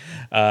Seven.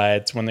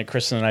 It's one that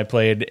Kristen and I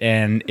played,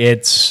 and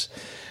it's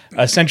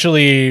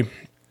essentially.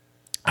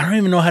 I don't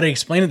even know how to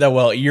explain it that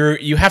well.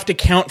 You have to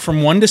count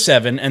from 1 to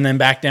 7 and then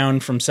back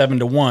down from 7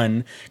 to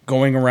 1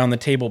 going around the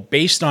table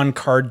based on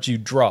cards you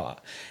draw.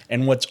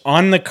 And what's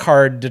on the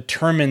card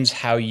determines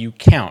how you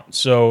count.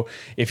 So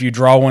if you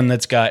draw one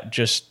that's got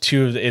just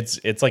two, it's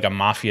like a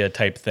mafia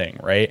type thing,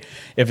 right?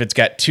 If it's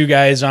got 2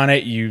 guys on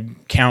it, you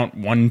count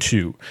 1,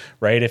 2,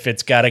 right? If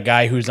it's got a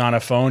guy who's on a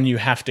phone, you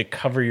have to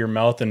cover your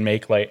mouth and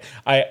make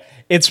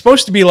it's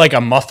supposed to be like a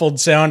muffled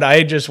sound.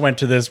 I just went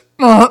to this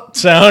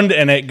sound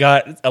and it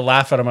got a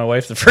laugh out of my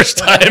wife the first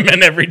time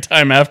and every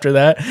time after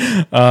that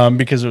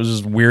because it was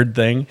this weird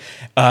thing.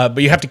 But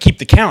you have to keep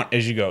the count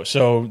as you go.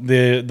 So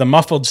the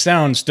muffled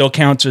sound still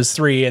counts as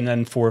 3 and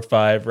then 4,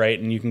 5, right?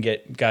 And you can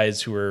get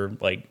guys who are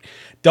like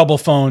double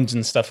phones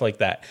and stuff like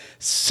that.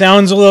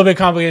 Sounds a little bit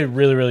complicated.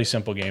 Really, really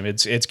simple game.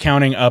 It's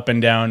counting up and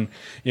down.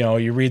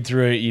 You read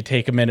through it. You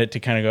take a minute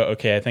to kind of go,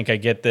 okay, I think I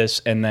get this,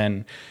 and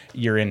then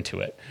you're into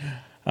it.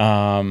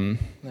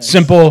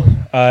 Simple.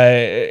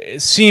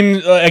 It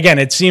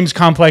seems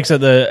complex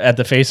at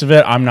the face of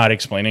it. I'm not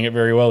explaining it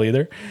very well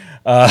either.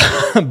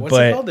 What's it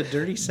but called? The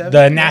Dirty Seven?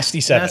 the Nasty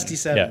Seven. Nasty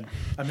Seven. Yeah.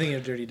 I'm thinking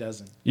of Dirty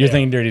Dozen. You're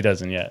thinking Dirty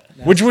Dozen, yeah.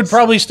 Which would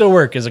probably still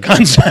work as a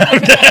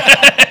concept.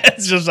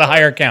 It's just a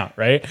higher count,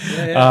 right?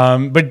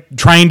 Yeah. But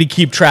trying to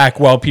keep track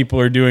while people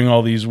are doing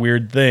all these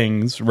weird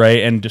things, right?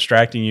 And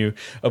distracting you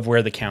of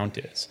where the count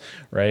is,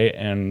 right?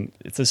 And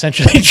it's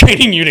essentially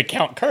training you to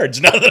count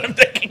cards now that I'm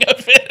thinking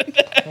of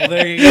it. Well,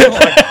 there you go.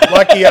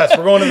 Lucky us.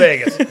 We're going to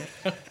Vegas.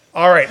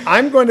 All right.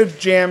 I'm going to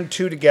jam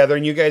two together,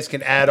 and you guys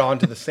can add on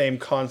to the same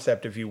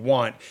concept if you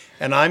want.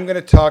 And I'm going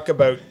to talk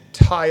about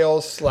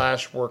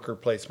tile/worker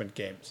placement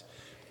games.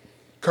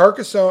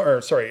 Carcassonne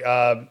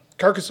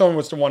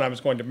was the one I was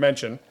going to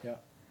mention. Yeah.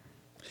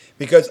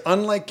 Because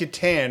unlike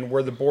Catan,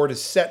 where the board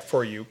is set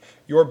for you,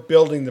 you're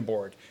building the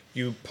board.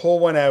 You pull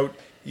one out,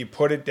 you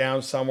put it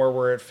down somewhere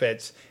where it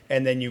fits,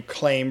 and then you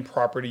claim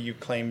property, you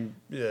claim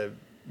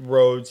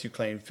roads, you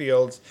claim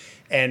fields,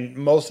 and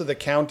most of the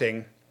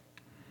counting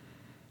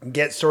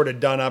gets sort of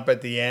done up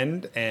at the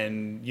end,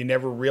 and you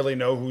never really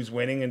know who's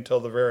winning until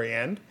the very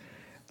end.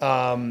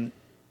 I'm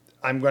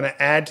going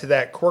to add to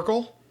that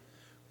Quirkle,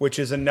 which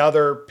is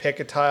another pick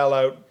a tile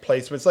out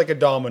placement. It's like a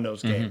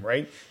dominoes game,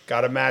 right?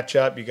 Got to match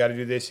up. You got to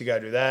do this. You got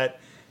to do that.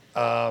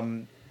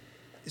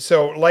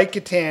 So like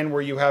Catan,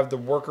 where you have the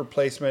worker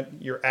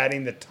placement, you're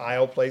adding the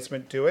tile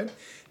placement to it.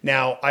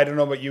 Now, I don't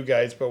know about you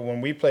guys, but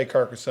when we play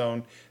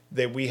Carcassonne,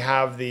 that we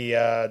have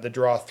the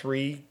draw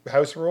 3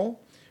 house rule,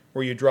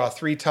 where you draw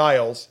 3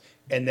 tiles,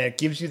 and that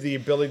gives you the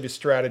ability to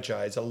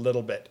strategize a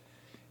little bit.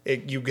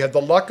 You have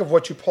the luck of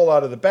what you pull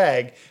out of the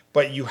bag,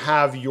 but you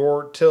have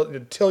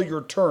till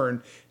your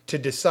turn to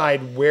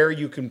decide where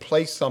you can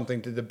place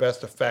something to the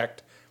best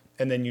effect,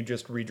 and then you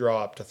just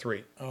redraw up to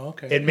 3. Oh,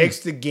 okay. It makes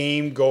the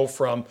game go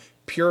from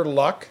pure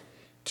luck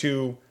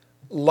to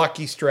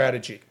lucky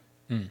strategy,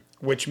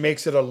 which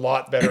makes it a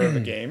lot better of a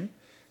game.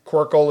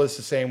 Quirkle is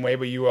the same way,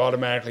 but you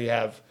automatically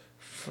have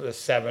a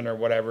 7 or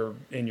whatever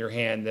in your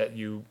hand that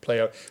you play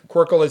out.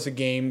 Quirkle is a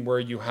game where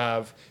you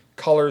have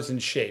colors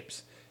and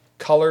shapes.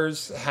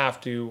 Colors have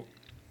to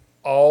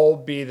all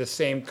be the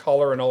same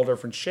color and all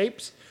different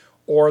shapes,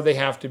 or they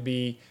have to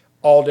be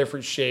all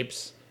different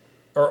shapes,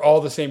 or all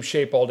the same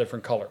shape, all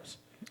different colors.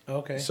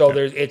 Okay. So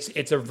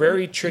it's a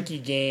very tricky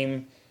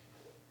game.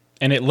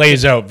 And it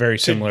lays out very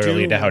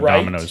similarly to how right.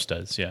 Dominoes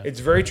does, yeah. It's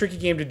a very tricky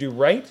game to do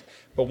right,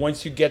 but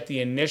once you get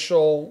the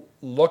initial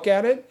look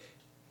at it,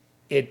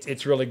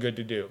 it's really good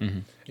to do.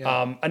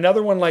 Yeah.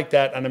 Another one like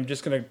that, and I'm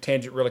just going to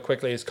tangent really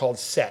quickly, is called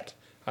Set.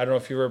 I don't know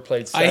if you've ever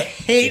played Set. I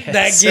hate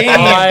that game.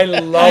 I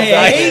love that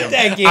I hate game.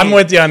 that game. I'm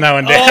with you on that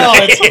one, Dan. Oh,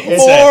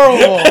 it's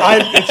horrible.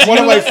 It's one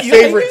of my You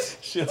like favorites.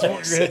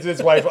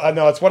 His wife.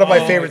 No, it's one of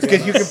my favorites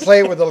because you can play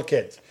it with little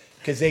kids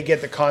because they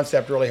get the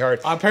concept really hard.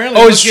 Apparently,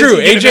 Oh, it's little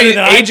true. kids can get it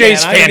better than I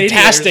AJ's can. I'm an idiot or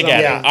fantastic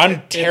at something. it.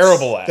 I'm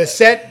terrible at The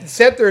it.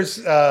 set. There's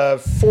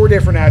 4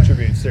 different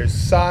attributes. There's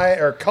size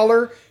or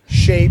color,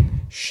 shape,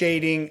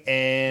 shading,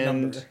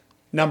 and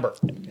number.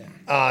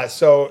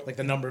 So Like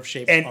the number of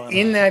shapes. and on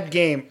in that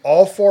game,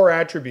 all 4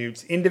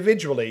 attributes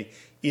individually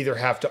either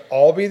have to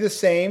all be the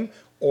same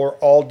or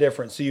all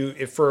different. So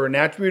if for an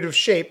attribute of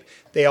shape,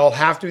 they all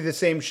have to be the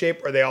same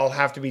shape or they all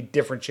have to be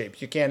different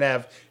shapes. You can't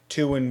have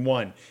 2 in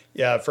 1.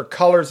 Yeah, for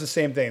colors, the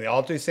same thing. They all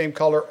have to be the same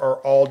color or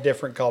all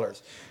different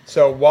colors.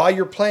 So while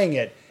you're playing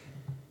it,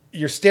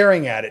 you're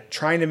staring at it,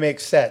 trying to make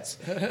sets.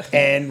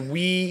 And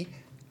we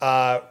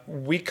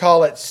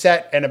call it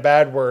set and a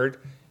bad word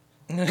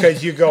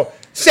because you go,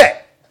 set!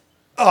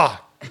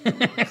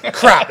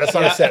 Crap, that's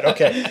not a set.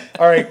 Okay.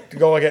 All right,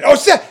 go again. Oh,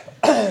 set!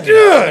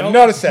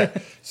 Not a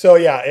set. So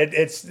yeah,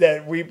 it's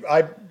that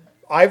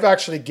I've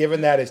actually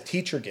given that as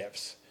teacher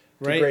gifts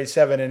to Right. grade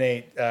 7 and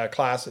 8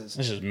 classes.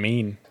 This is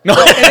mean. And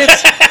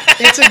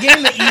it's a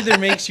game that either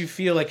makes you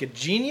feel like a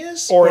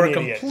genius Or or an a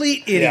idiot.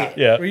 complete idiot.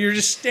 Yeah. Where you're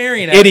just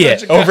staring at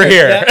Idiot, such a- over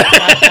here. Yeah,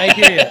 I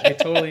hear you. I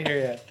totally hear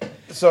you.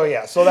 So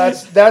yeah, so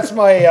that's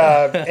my.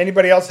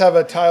 Anybody else have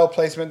a tile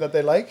placement that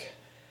they like?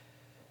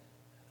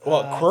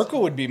 Well,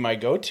 Quirkle would be my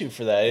go-to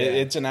for that.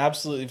 It's an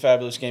absolutely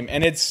fabulous game,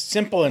 and it's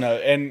simple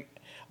enough. And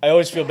I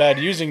always feel bad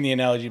using the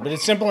analogy, but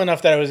it's simple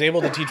enough that I was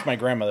able to teach my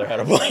grandmother how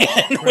to play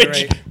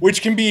it,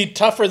 which can be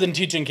tougher than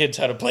teaching kids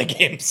how to play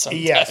games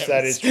sometimes. Yes,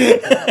 that is true.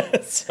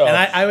 So, And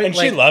I would and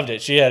she like- loved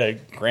it. She had a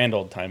grand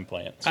old time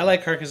playing it. I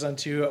like Carcassonne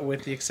too,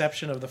 with the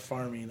exception of the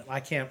farming. I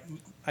can't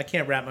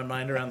wrap my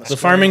mind around the The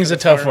scoring farming's for a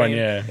the tough farming. one,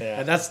 yeah. Yeah.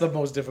 And that's the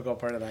most difficult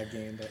part of that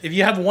game. But if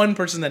you have one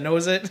person that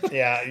knows it,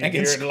 Yeah, and can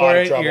you're in a score lot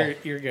of it, trouble.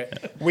 you're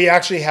good. We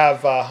actually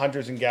have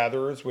Hunters and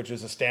Gatherers, which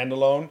is a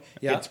standalone.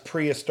 Yeah. It's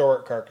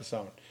prehistoric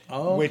Carcassonne,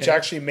 Oh, which okay.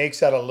 actually makes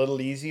that a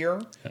little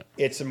easier.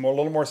 It's a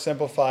little more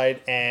simplified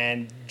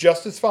and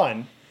just as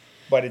fun,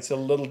 but it's a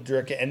little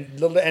tricky. And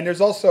there's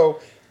also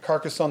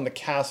Carcassonne the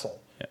Castle,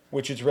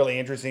 which is really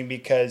interesting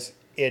because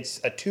it's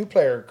a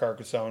 2-player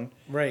Carcassonne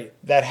Right.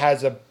 that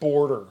has a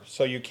border,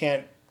 so you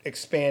can't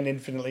expand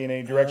infinitely in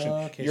any direction.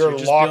 Oh, okay, so You're you're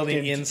just locked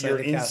building in. inside You're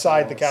the castle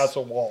inside the walls.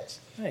 castle walls.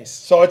 Nice.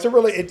 So it's a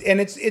really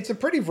it's a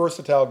pretty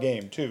versatile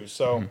game too.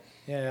 So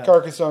Yeah.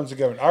 Carcassone's a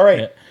good one. All right.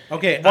 Yeah.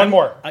 Okay, One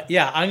more.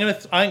 I'm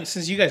gonna.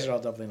 Since you guys are all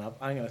doubling up,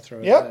 I'm gonna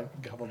throw Yep.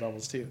 a couple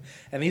doubles too.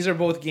 And these are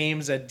both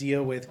games that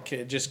deal with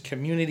just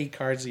community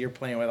cards that you're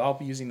playing with. I'll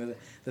be using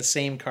the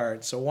same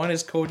cards. So one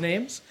is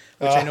Codenames,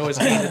 which I know has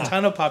gained a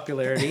ton of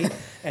popularity,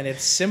 and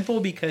it's simple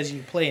because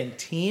you play in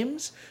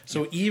teams.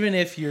 So even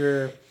if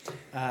you're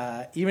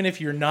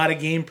not a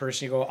game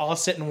person, you go, I'll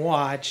sit and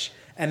watch.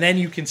 And then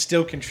you can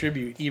still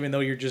contribute, even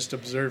though you're just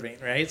observing,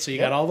 right? So you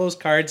got all those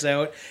cards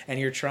out, and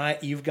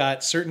you've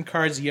got certain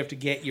cards that you have to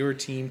get your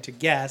team to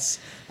guess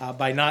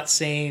by not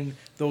saying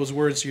those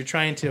words. So you're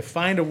trying to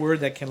find a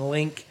word that can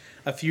link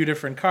a few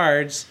different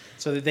cards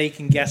so that they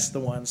can guess the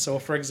one. So,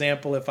 for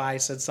example, if I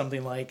said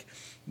something like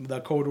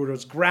the code word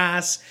was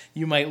grass,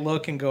 you might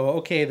look and go,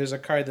 okay, there's a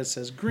card that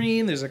says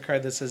green, there's a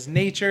card that says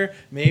nature.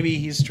 Maybe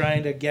he's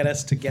trying to get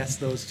us to guess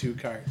those two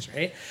cards,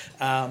 right?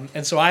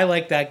 And so I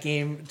like that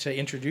game to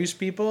introduce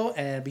people,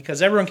 and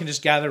because everyone can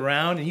just gather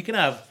around, and you can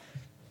have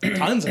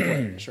tons of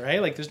players,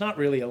 right? Like, there's not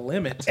really a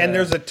limit. And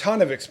there's a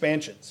ton of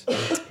expansions.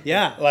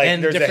 Yeah. Like,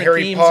 and there's a different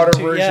Harry themes Potter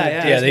into- version.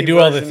 Yeah, they Disney do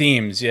all the version.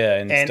 themes. Yeah,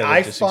 And instead I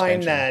of just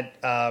find expansion.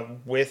 that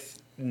with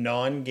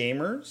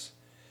non-gamers,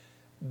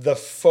 the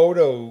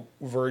photo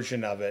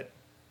version of it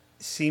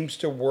seems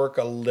to work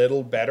a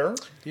little better.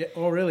 Yeah.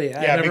 Oh, really?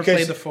 I never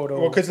played the photo.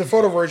 Well, because the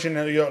photo version,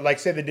 like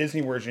say the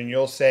Disney version,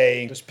 you'll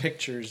say There's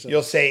pictures.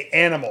 you'll say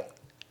animal,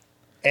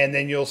 and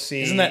then you'll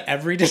see. Isn't that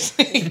every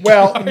Disney?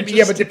 Well, Or yeah,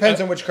 just- but it depends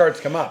on which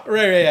cards come up.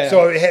 Right, yeah.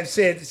 So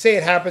say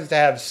it happens to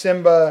have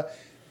Simba,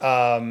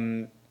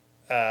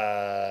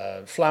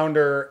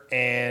 Flounder,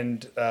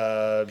 and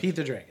Pete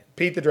the Dragon.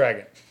 Pete the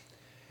Dragon.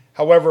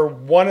 However,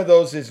 one of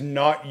those is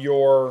not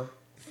your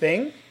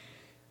thing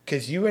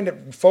because you end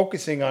up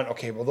focusing on,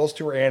 okay, well, those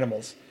two are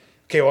animals.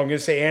 Okay, well, I'm going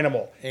to say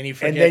animal. And you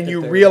forget then that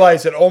you they're-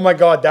 realize that, oh my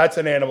God, that's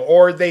an animal.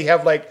 Or they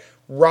have like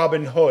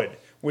Robin Hood,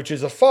 which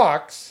is a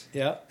fox,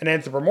 Yeah. an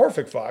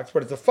anthropomorphic fox,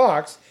 but it's a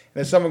fox.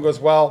 And then someone goes,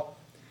 well,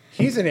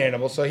 he's an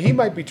animal, so he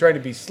might be trying to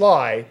be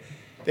sly.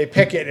 They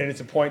pick it, and it's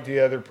a point to the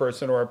other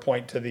person or a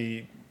point to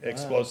the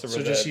explosive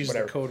So or just the use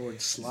whatever. the code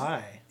word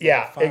sly.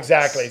 Yeah, Fox.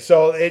 exactly.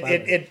 So it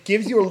Clever.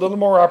 gives you a little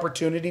more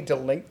opportunity to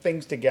link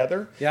things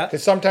together. Yeah.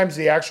 Because sometimes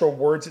the actual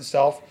words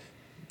itself,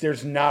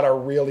 there's not a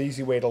real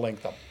easy way to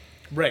link them.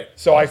 Right.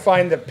 So I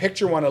find the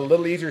picture one a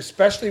little easier,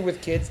 especially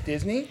with kids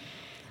Disney,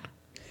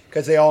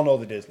 because they all know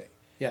the Disney.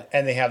 Yeah.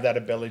 And they have that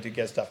ability to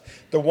get stuff.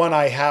 The one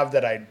I have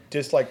that I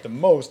dislike the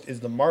most is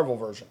the Marvel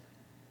version.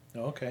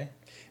 Okay.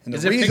 And the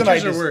Is it reason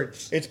pictures I or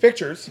words? It's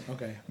pictures.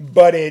 Okay.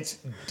 But it's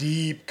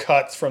deep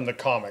cuts from the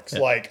comics.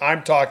 Like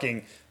I'm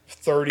talking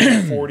 30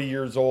 to 40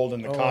 years old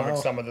in the comics,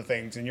 wow. some of the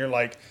things, and you're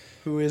like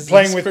Who is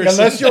playing this with person?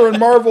 unless you're a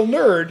Marvel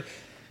nerd,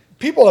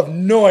 people have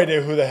no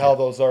idea who the hell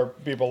those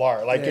people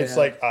are. Like it's Yeah.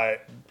 like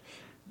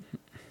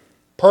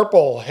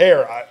purple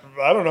hair.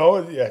 I don't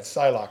know. Yeah, it's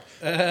Psylocke.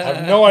 I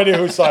have no idea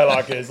who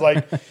Psylocke is.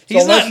 Like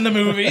He's so not in the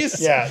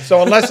movies. yeah.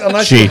 So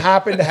unless She. you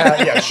happen to have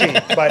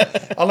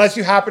but unless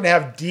you happen to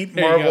have deep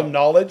you Marvel go.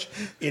 knowledge,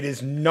 it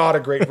is not a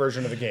great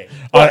version of the game.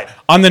 Uh, But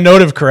on the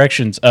note of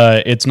corrections,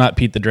 it's not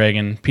Pete the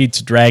Dragon.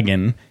 Pete's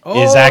dragon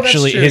Oh, is that's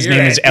actually true. his You're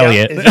name right. is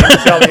Elliot. his name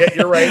is Elliot.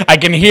 You're right. I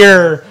can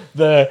hear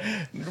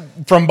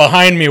from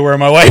behind me where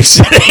my wife's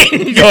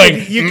sitting,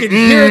 going. You can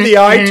hear the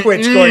eye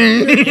twitch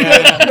going.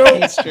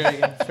 Pete's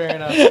Dragon. Fair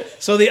enough.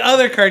 So the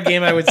other card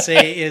game I would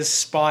say is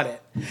Spot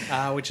It,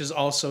 which is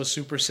also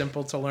super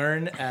simple to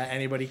learn.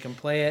 Anybody can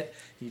play it.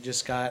 You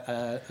just got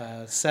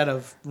a set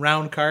of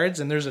round cards,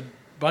 and there's a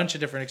bunch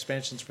of different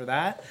expansions for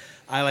that.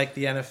 I like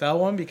the NFL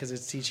one because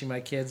it's teaching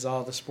my kids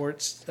all the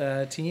sports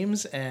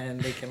teams,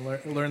 and they can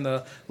learn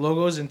the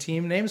logos and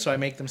team names. So I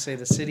make them say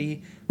the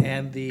city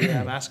and the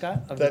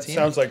mascot of That the team.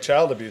 sounds like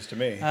child abuse to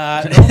me.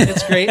 No,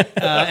 it's great,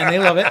 and they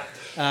love it.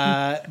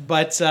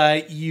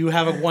 But you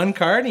have one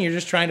card, and you're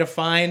just trying to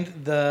find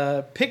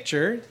the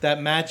picture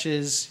that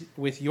matches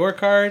with your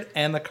card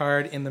and the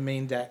card in the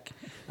main deck.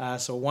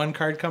 So one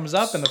card comes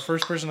up, and the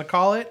first person to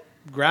call it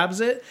grabs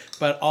it.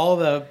 But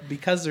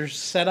because they're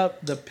set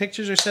up, the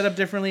pictures are set up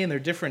differently, and they're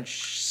different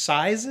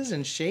sizes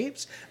and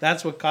shapes.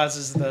 That's what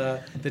causes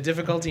the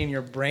difficulty in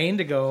your brain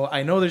to go,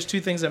 I know there's two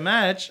things that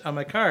match on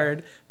my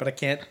card, but I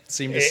can't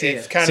seem to see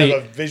It's it. kind See-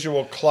 of a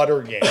visual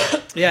clutter game.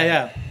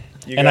 Yeah.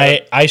 You And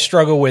gotta- I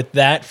struggle with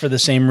that for the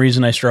same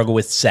reason I struggle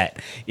with set.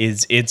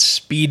 Is it's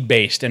speed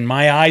based, and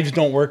my eyes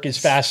don't work as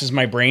fast as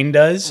my brain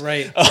does.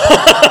 Right.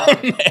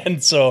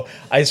 And so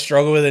I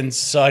struggle with it in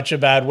such a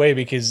bad way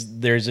because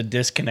there's a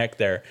disconnect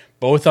there.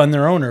 Both on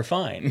their own are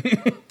fine,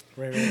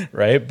 Right.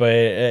 right?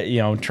 But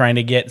trying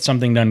to get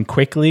something done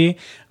quickly,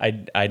 I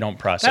don't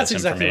process That's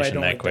exactly why I information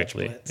don't that like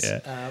quickly. Blitz. Yeah.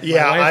 My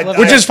Yeah, wife I- loves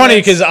Which I- is funny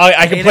Blitz. because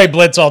I can Hate play it.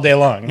 Blitz all day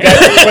long.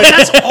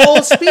 That's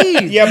all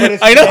speed. yeah, but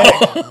it's I know.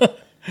 genetic.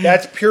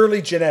 That's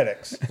purely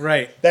genetics.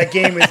 Right. That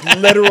game is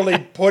literally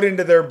put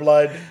into their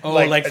blood. Oh,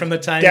 like from the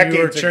time you were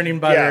decades ago. churning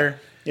butter.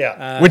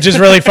 Yeah. Which is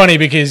really funny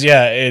because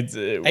it's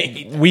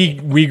hate that.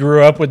 we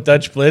grew up with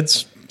Dutch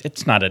Blitz.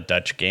 It's not a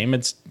Dutch game.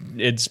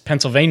 It's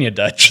Pennsylvania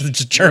Dutch.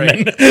 It's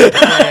German.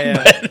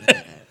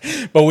 Yeah.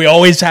 But we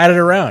always had it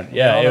around.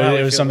 Yeah, all know how it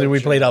we was feel something about we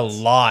played a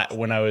Germans. lot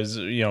when I was,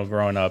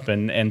 growing up,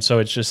 and so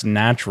it's just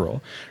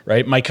natural,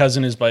 right? My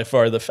cousin is by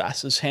far the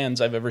fastest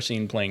hands I've ever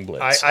seen playing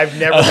Blitz. I've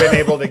never been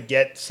able to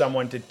get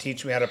someone to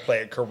teach me how to play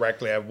it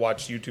correctly. I've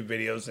watched YouTube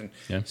videos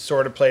and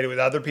sort of played it with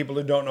other people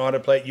who don't know how to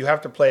play it. You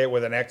have to play it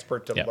with an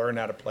expert to learn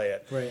how to play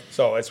it. Right.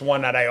 So it's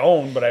one that I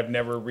own, but I've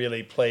never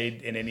really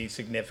played in any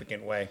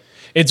significant way.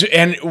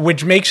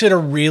 Which makes it a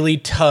really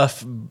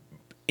tough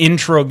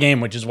intro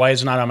game, which is why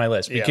it's not on my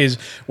list, because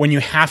when you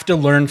have to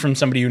learn from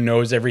somebody who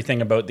knows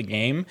everything about the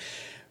game,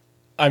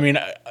 I mean,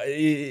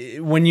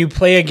 when you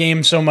play a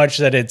game so much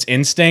that it's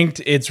instinct,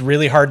 it's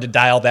really hard to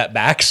dial that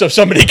back so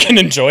somebody can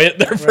enjoy it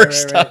their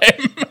first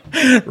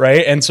time,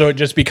 right? And so it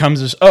just becomes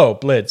this,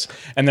 Blitz,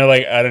 and they're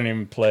like, I don't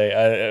even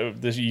play.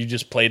 You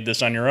just played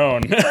this on your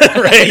own,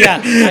 right?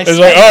 Yeah, It's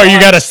like, you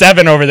got a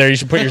 7 over there. You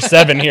should put your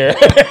 7 here,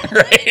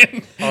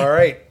 right? All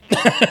right.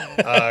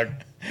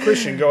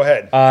 Christian, go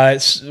ahead.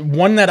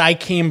 One that I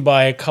came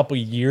by a couple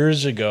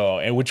years ago,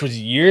 and which was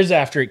years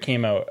after it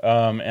came out,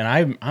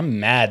 and I'm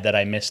mad that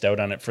I missed out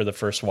on it for the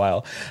first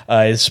while,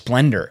 is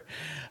Splendor.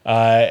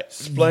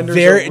 Splendor's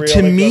a really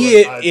to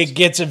me, good it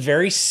gets a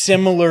very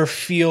similar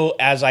feel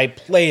as I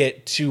play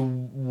it to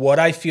what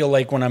I feel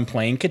like when I'm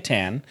playing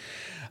Catan,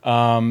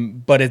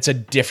 but it's a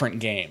different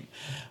game.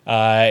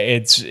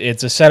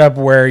 It's a setup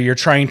where you're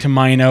trying to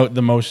mine out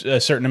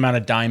a certain amount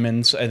of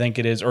diamonds, I think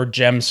it is, or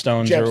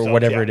gemstones or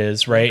whatever it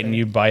is, right? Okay. And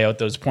you buy out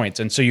those points.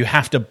 And so you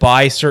have to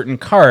buy certain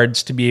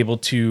cards to be able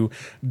to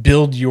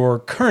build your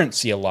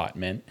currency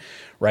allotment,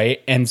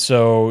 right? And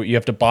so you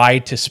have to buy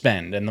to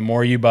spend. And the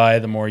more you buy,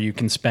 the more you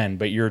can spend.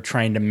 But you're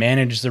trying to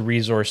manage the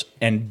resource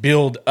and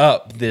build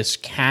up this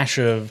cache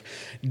of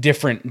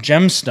different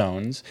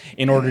gemstones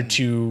in order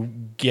to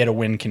get a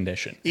win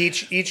condition.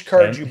 Each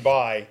card you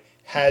buy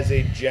has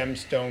a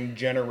gemstone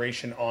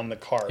generation on the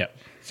card. Yep.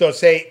 So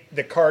say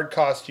the card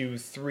costs you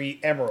 3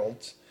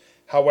 emeralds.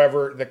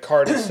 However, the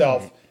card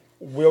itself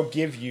will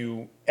give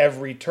you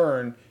every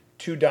turn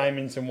 2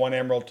 diamonds and 1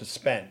 emerald to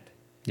spend.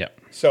 Yeah.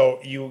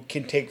 So you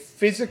can take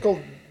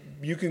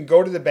you can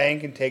go to the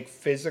bank and take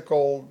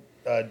physical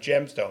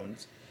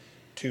gemstones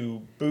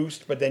to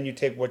boost, but then you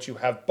take what you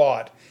have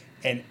bought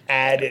and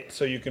add it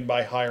so you can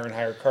buy higher and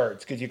higher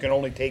cards, because you can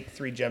only take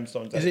 3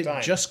 gemstones at a time.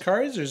 Is it just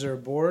cards, or is there a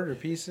board or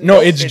pieces? No,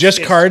 it's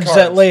just cards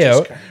that lay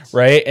out, cards.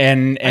 Right?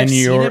 And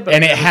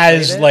it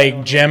has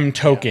like gem Yeah.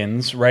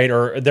 tokens, right?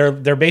 Or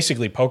they're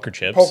basically poker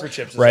chips. Poker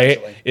chips, right?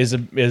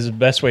 essentially. Is the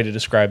best way to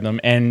describe them.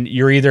 And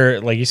you're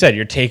either, like you said,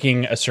 you're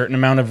taking a certain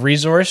amount of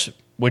resource,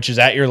 which is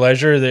at your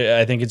leisure.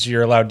 I think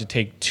you're allowed to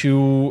take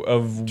 2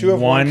 of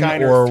one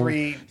kind or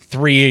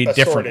 3 different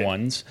assorted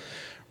ones,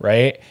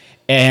 right?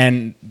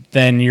 And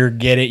then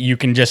you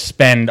can just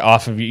spend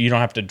off of, you don't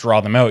have to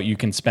draw them out, you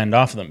can spend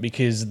off of them,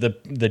 because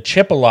the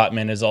chip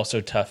allotment is also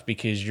tough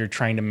because you're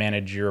trying to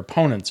manage your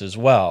opponents as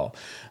well,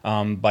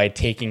 by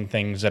taking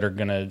things that are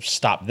going to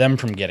stop them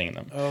from getting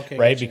them, okay,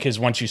 right? gotcha. Because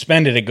once you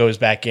spend it, it goes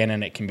back in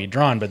and it can be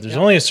drawn, but there's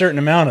only a certain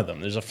amount of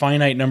them. There's a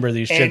finite number of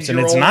these chips, and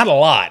it's not a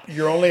lot.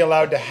 You're only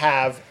allowed to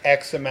have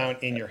X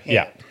amount in your hand.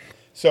 Yeah.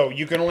 So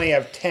you can only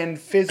have 10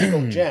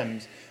 physical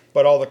gems,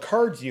 but all the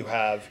cards you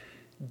have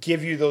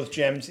give you those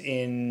gems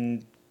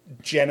in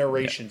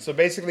generations. So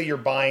basically you're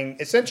buying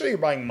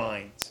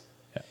mines.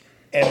 Yeah.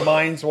 And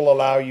mines will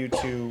allow you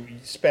to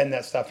spend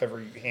that stuff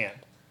every hand.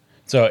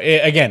 So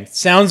again,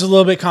 sounds a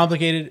little bit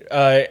complicated.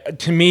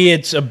 To me,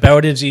 it's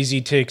about as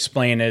easy to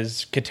explain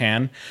as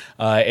Catan.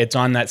 It's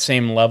on that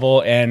same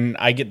level, and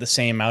I get the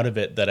same out of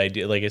it that I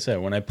do. Like I said,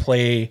 when I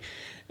play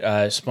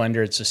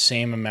Splendor, it's the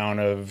same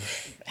amount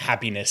of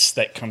happiness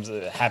that comes,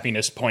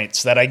 happiness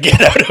points that I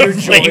get out of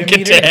playing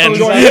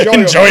Catan.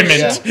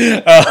 Enjoyment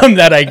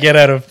that I get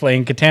out of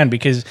playing Catan,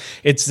 because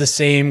it's the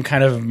same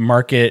kind of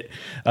market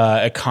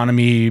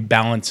economy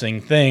balancing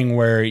thing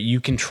where you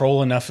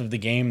control enough of the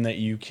game that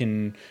you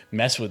can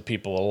mess with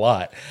people a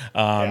lot.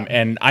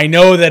 And I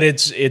know that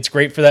it's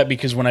great for that,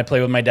 because when I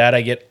play with my dad,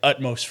 I get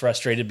utmost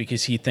frustrated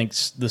because he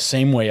thinks the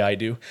same way I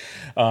do,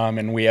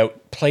 and we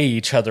outplay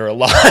each other a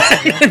lot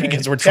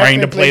because we're trying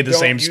to play the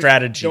same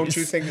strategies. Don't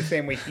you think the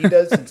same way he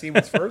does, since he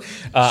was first?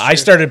 I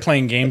started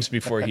playing games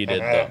before he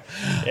did, though.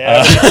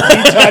 Yeah,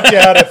 he taught you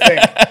how to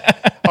think.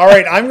 All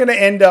right, I'm going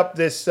to end up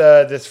this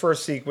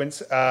first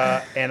sequence,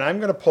 and I'm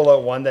going to pull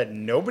out one that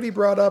nobody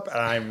brought up, and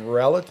I'm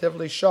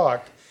relatively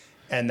shocked,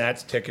 and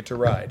that's Ticket to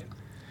Ride.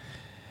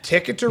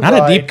 Ticket to Ride.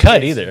 Not a deep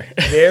cut either.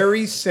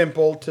 Very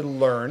simple to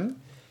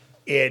learn.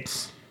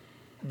 It's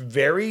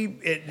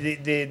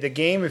the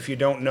game, if you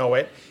don't know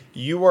it,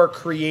 you are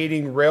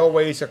creating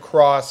railways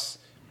across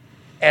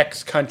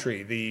X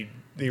country.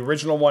 The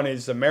original one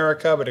is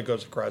America, but it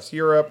goes across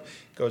Europe,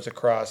 goes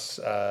across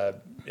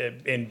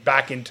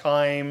back in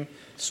time.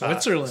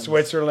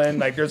 Switzerland.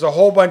 Like, there's a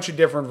whole bunch of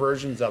different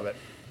versions of it.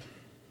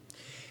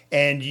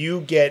 And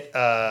you get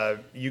a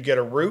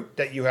route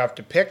that you have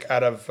to pick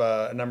out of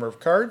a number of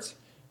cards,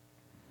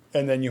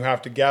 and then you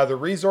have to gather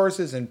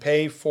resources and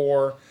pay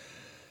for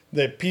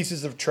the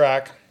pieces of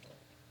track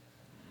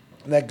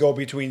that go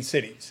between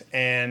cities,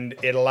 and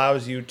it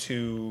allows you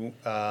to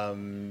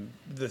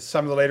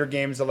some of the later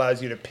games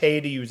allows you to pay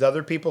to use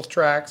other people's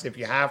tracks if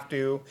you have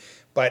to,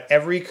 but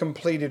every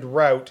completed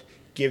route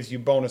gives you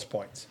bonus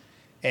points.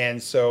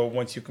 And so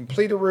once you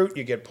complete a route,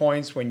 you get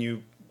points for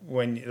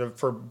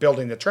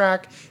building the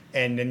track,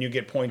 and then you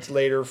get points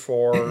later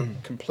for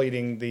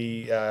completing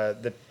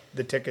the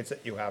tickets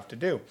that you have to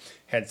do.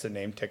 Hence the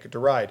name Ticket to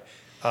Ride.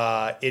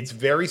 It's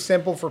very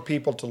simple for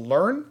people to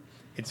learn.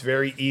 It's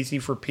very easy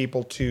for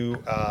people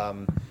to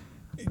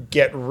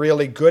get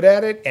really good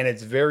at it, and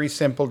it's very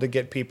simple to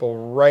get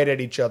people right at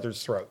each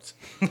other's throats.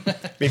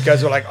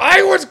 Because they're like,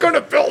 I was going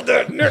to build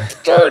that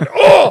next turn.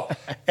 Oh!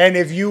 And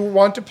if you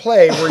want to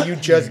play where you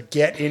just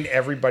get in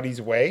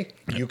everybody's way,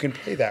 you can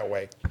play that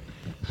way.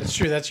 That's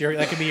true.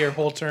 That could be your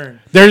whole turn.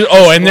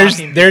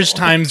 There's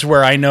times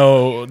where I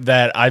know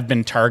that I've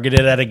been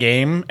targeted at a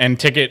game, and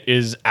Ticket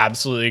is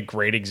absolutely a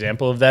great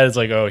example of that. It's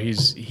like, oh,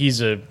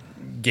 he's a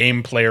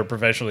game player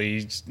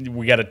professionally.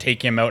 We got to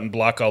take him out and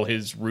block all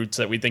his routes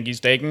that we think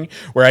he's taking.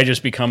 Where I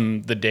just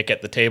become the dick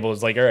at the table.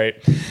 It's like, all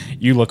right,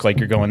 you look like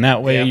you're going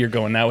that way. Yeah. You're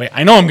going that way.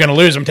 I know I'm going to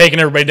lose. I'm taking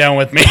everybody down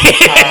with me.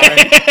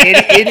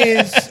 It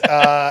is.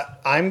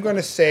 I'm going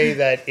to say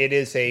that it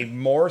is a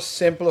more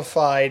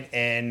simplified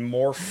and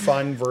more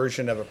fun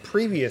version of a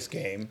previous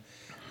game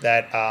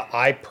that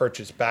I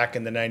purchased back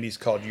in the 90s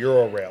called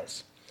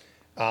Eurorails.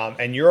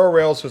 And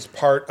Eurorails was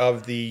part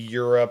of the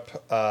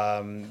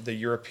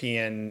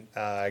European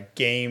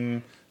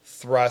game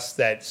thrust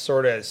that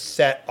sort of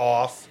set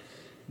off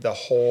the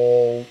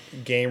whole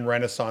game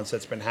renaissance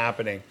that's been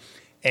happening.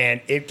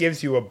 And it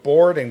gives you a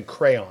board and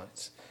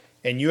crayons.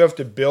 And you have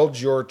to build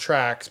your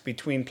tracks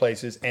between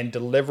places and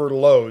deliver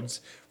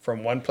loads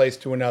from one place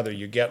to another.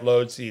 You get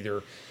loads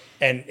and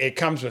it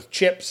comes with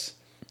chips,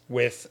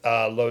 with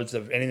loads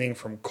of anything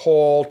from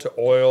coal to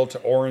oil to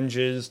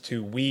oranges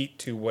to wheat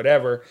to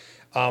whatever.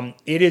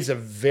 It is a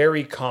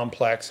very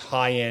complex,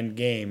 high-end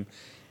game,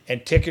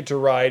 and Ticket to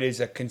Ride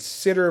is a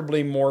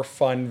considerably more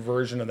fun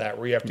version of that,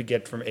 where you have to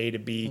get from A to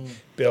B,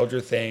 build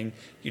your thing.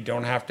 You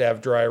don't have to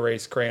have dry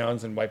erase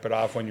crayons and wipe it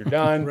off when you're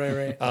done.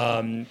 Right.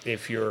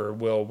 If you're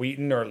Will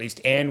Wheaton, or at least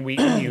Ann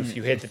Wheaton, if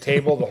you hit the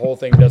table, the whole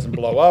thing doesn't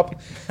blow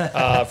up.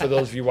 For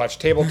those of you who watch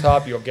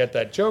Tabletop, you'll get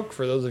that joke.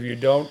 For those of you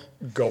who don't,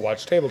 go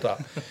watch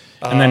Tabletop.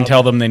 And then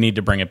tell them they need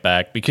to bring it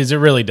back, because it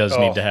really does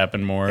need to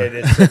happen more. It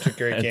is such a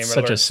great game. It's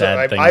such a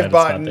sad thing that it's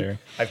not there.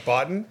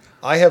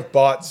 I have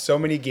bought so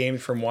many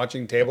games from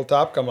watching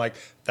Tabletop. I'm like,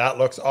 that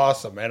looks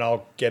awesome, and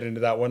I'll get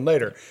into that one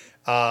later.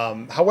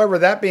 However,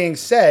 that being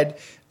said,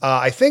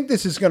 I think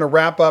this is going to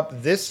wrap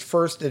up this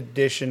first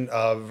edition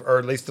or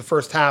at least the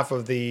first half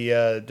of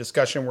the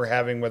discussion we're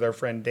having with our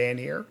friend Dan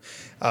here.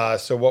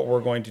 So what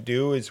we're going to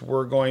do is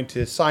we're going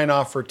to sign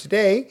off for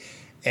today,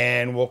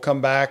 and we'll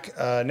come back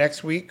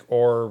next week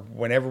or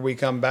whenever we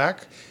come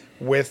back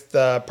with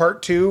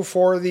part 2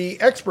 for the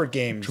expert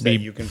games that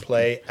you can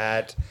play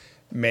at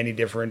many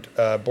different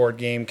board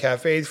game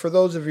cafes for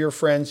those of your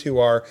friends who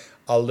are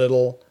a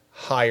little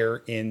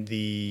higher in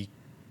the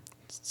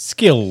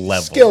skill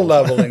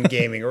level in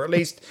gaming, or at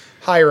least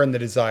higher in the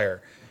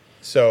desire.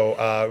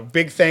 So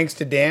big thanks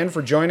to Dan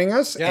for joining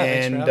us. Yeah,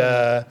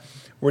 and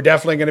we're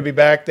definitely going to be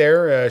back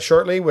there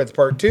shortly with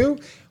part 2.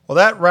 Well,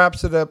 that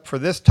wraps it up for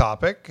this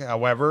topic.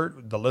 However,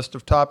 the list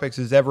of topics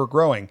is ever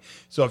growing.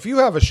 So if you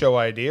have a show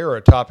idea or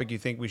a topic you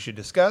think we should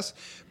discuss,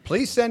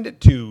 please send it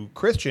to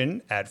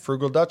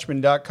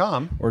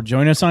Christian@FrugalDutchman.com. Or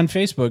join us on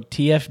Facebook,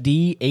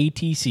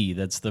 TFDATC.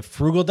 That's the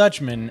Frugal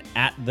Dutchman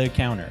at the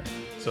counter.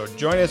 So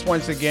join us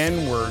once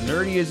again where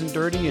nerdy isn't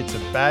dirty. It's a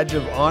badge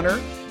of honor.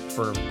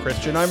 For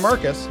Christian, I'm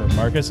Marcus. For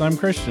Marcus, I'm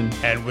Christian.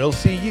 And we'll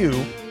see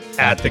you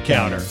at the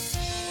counter.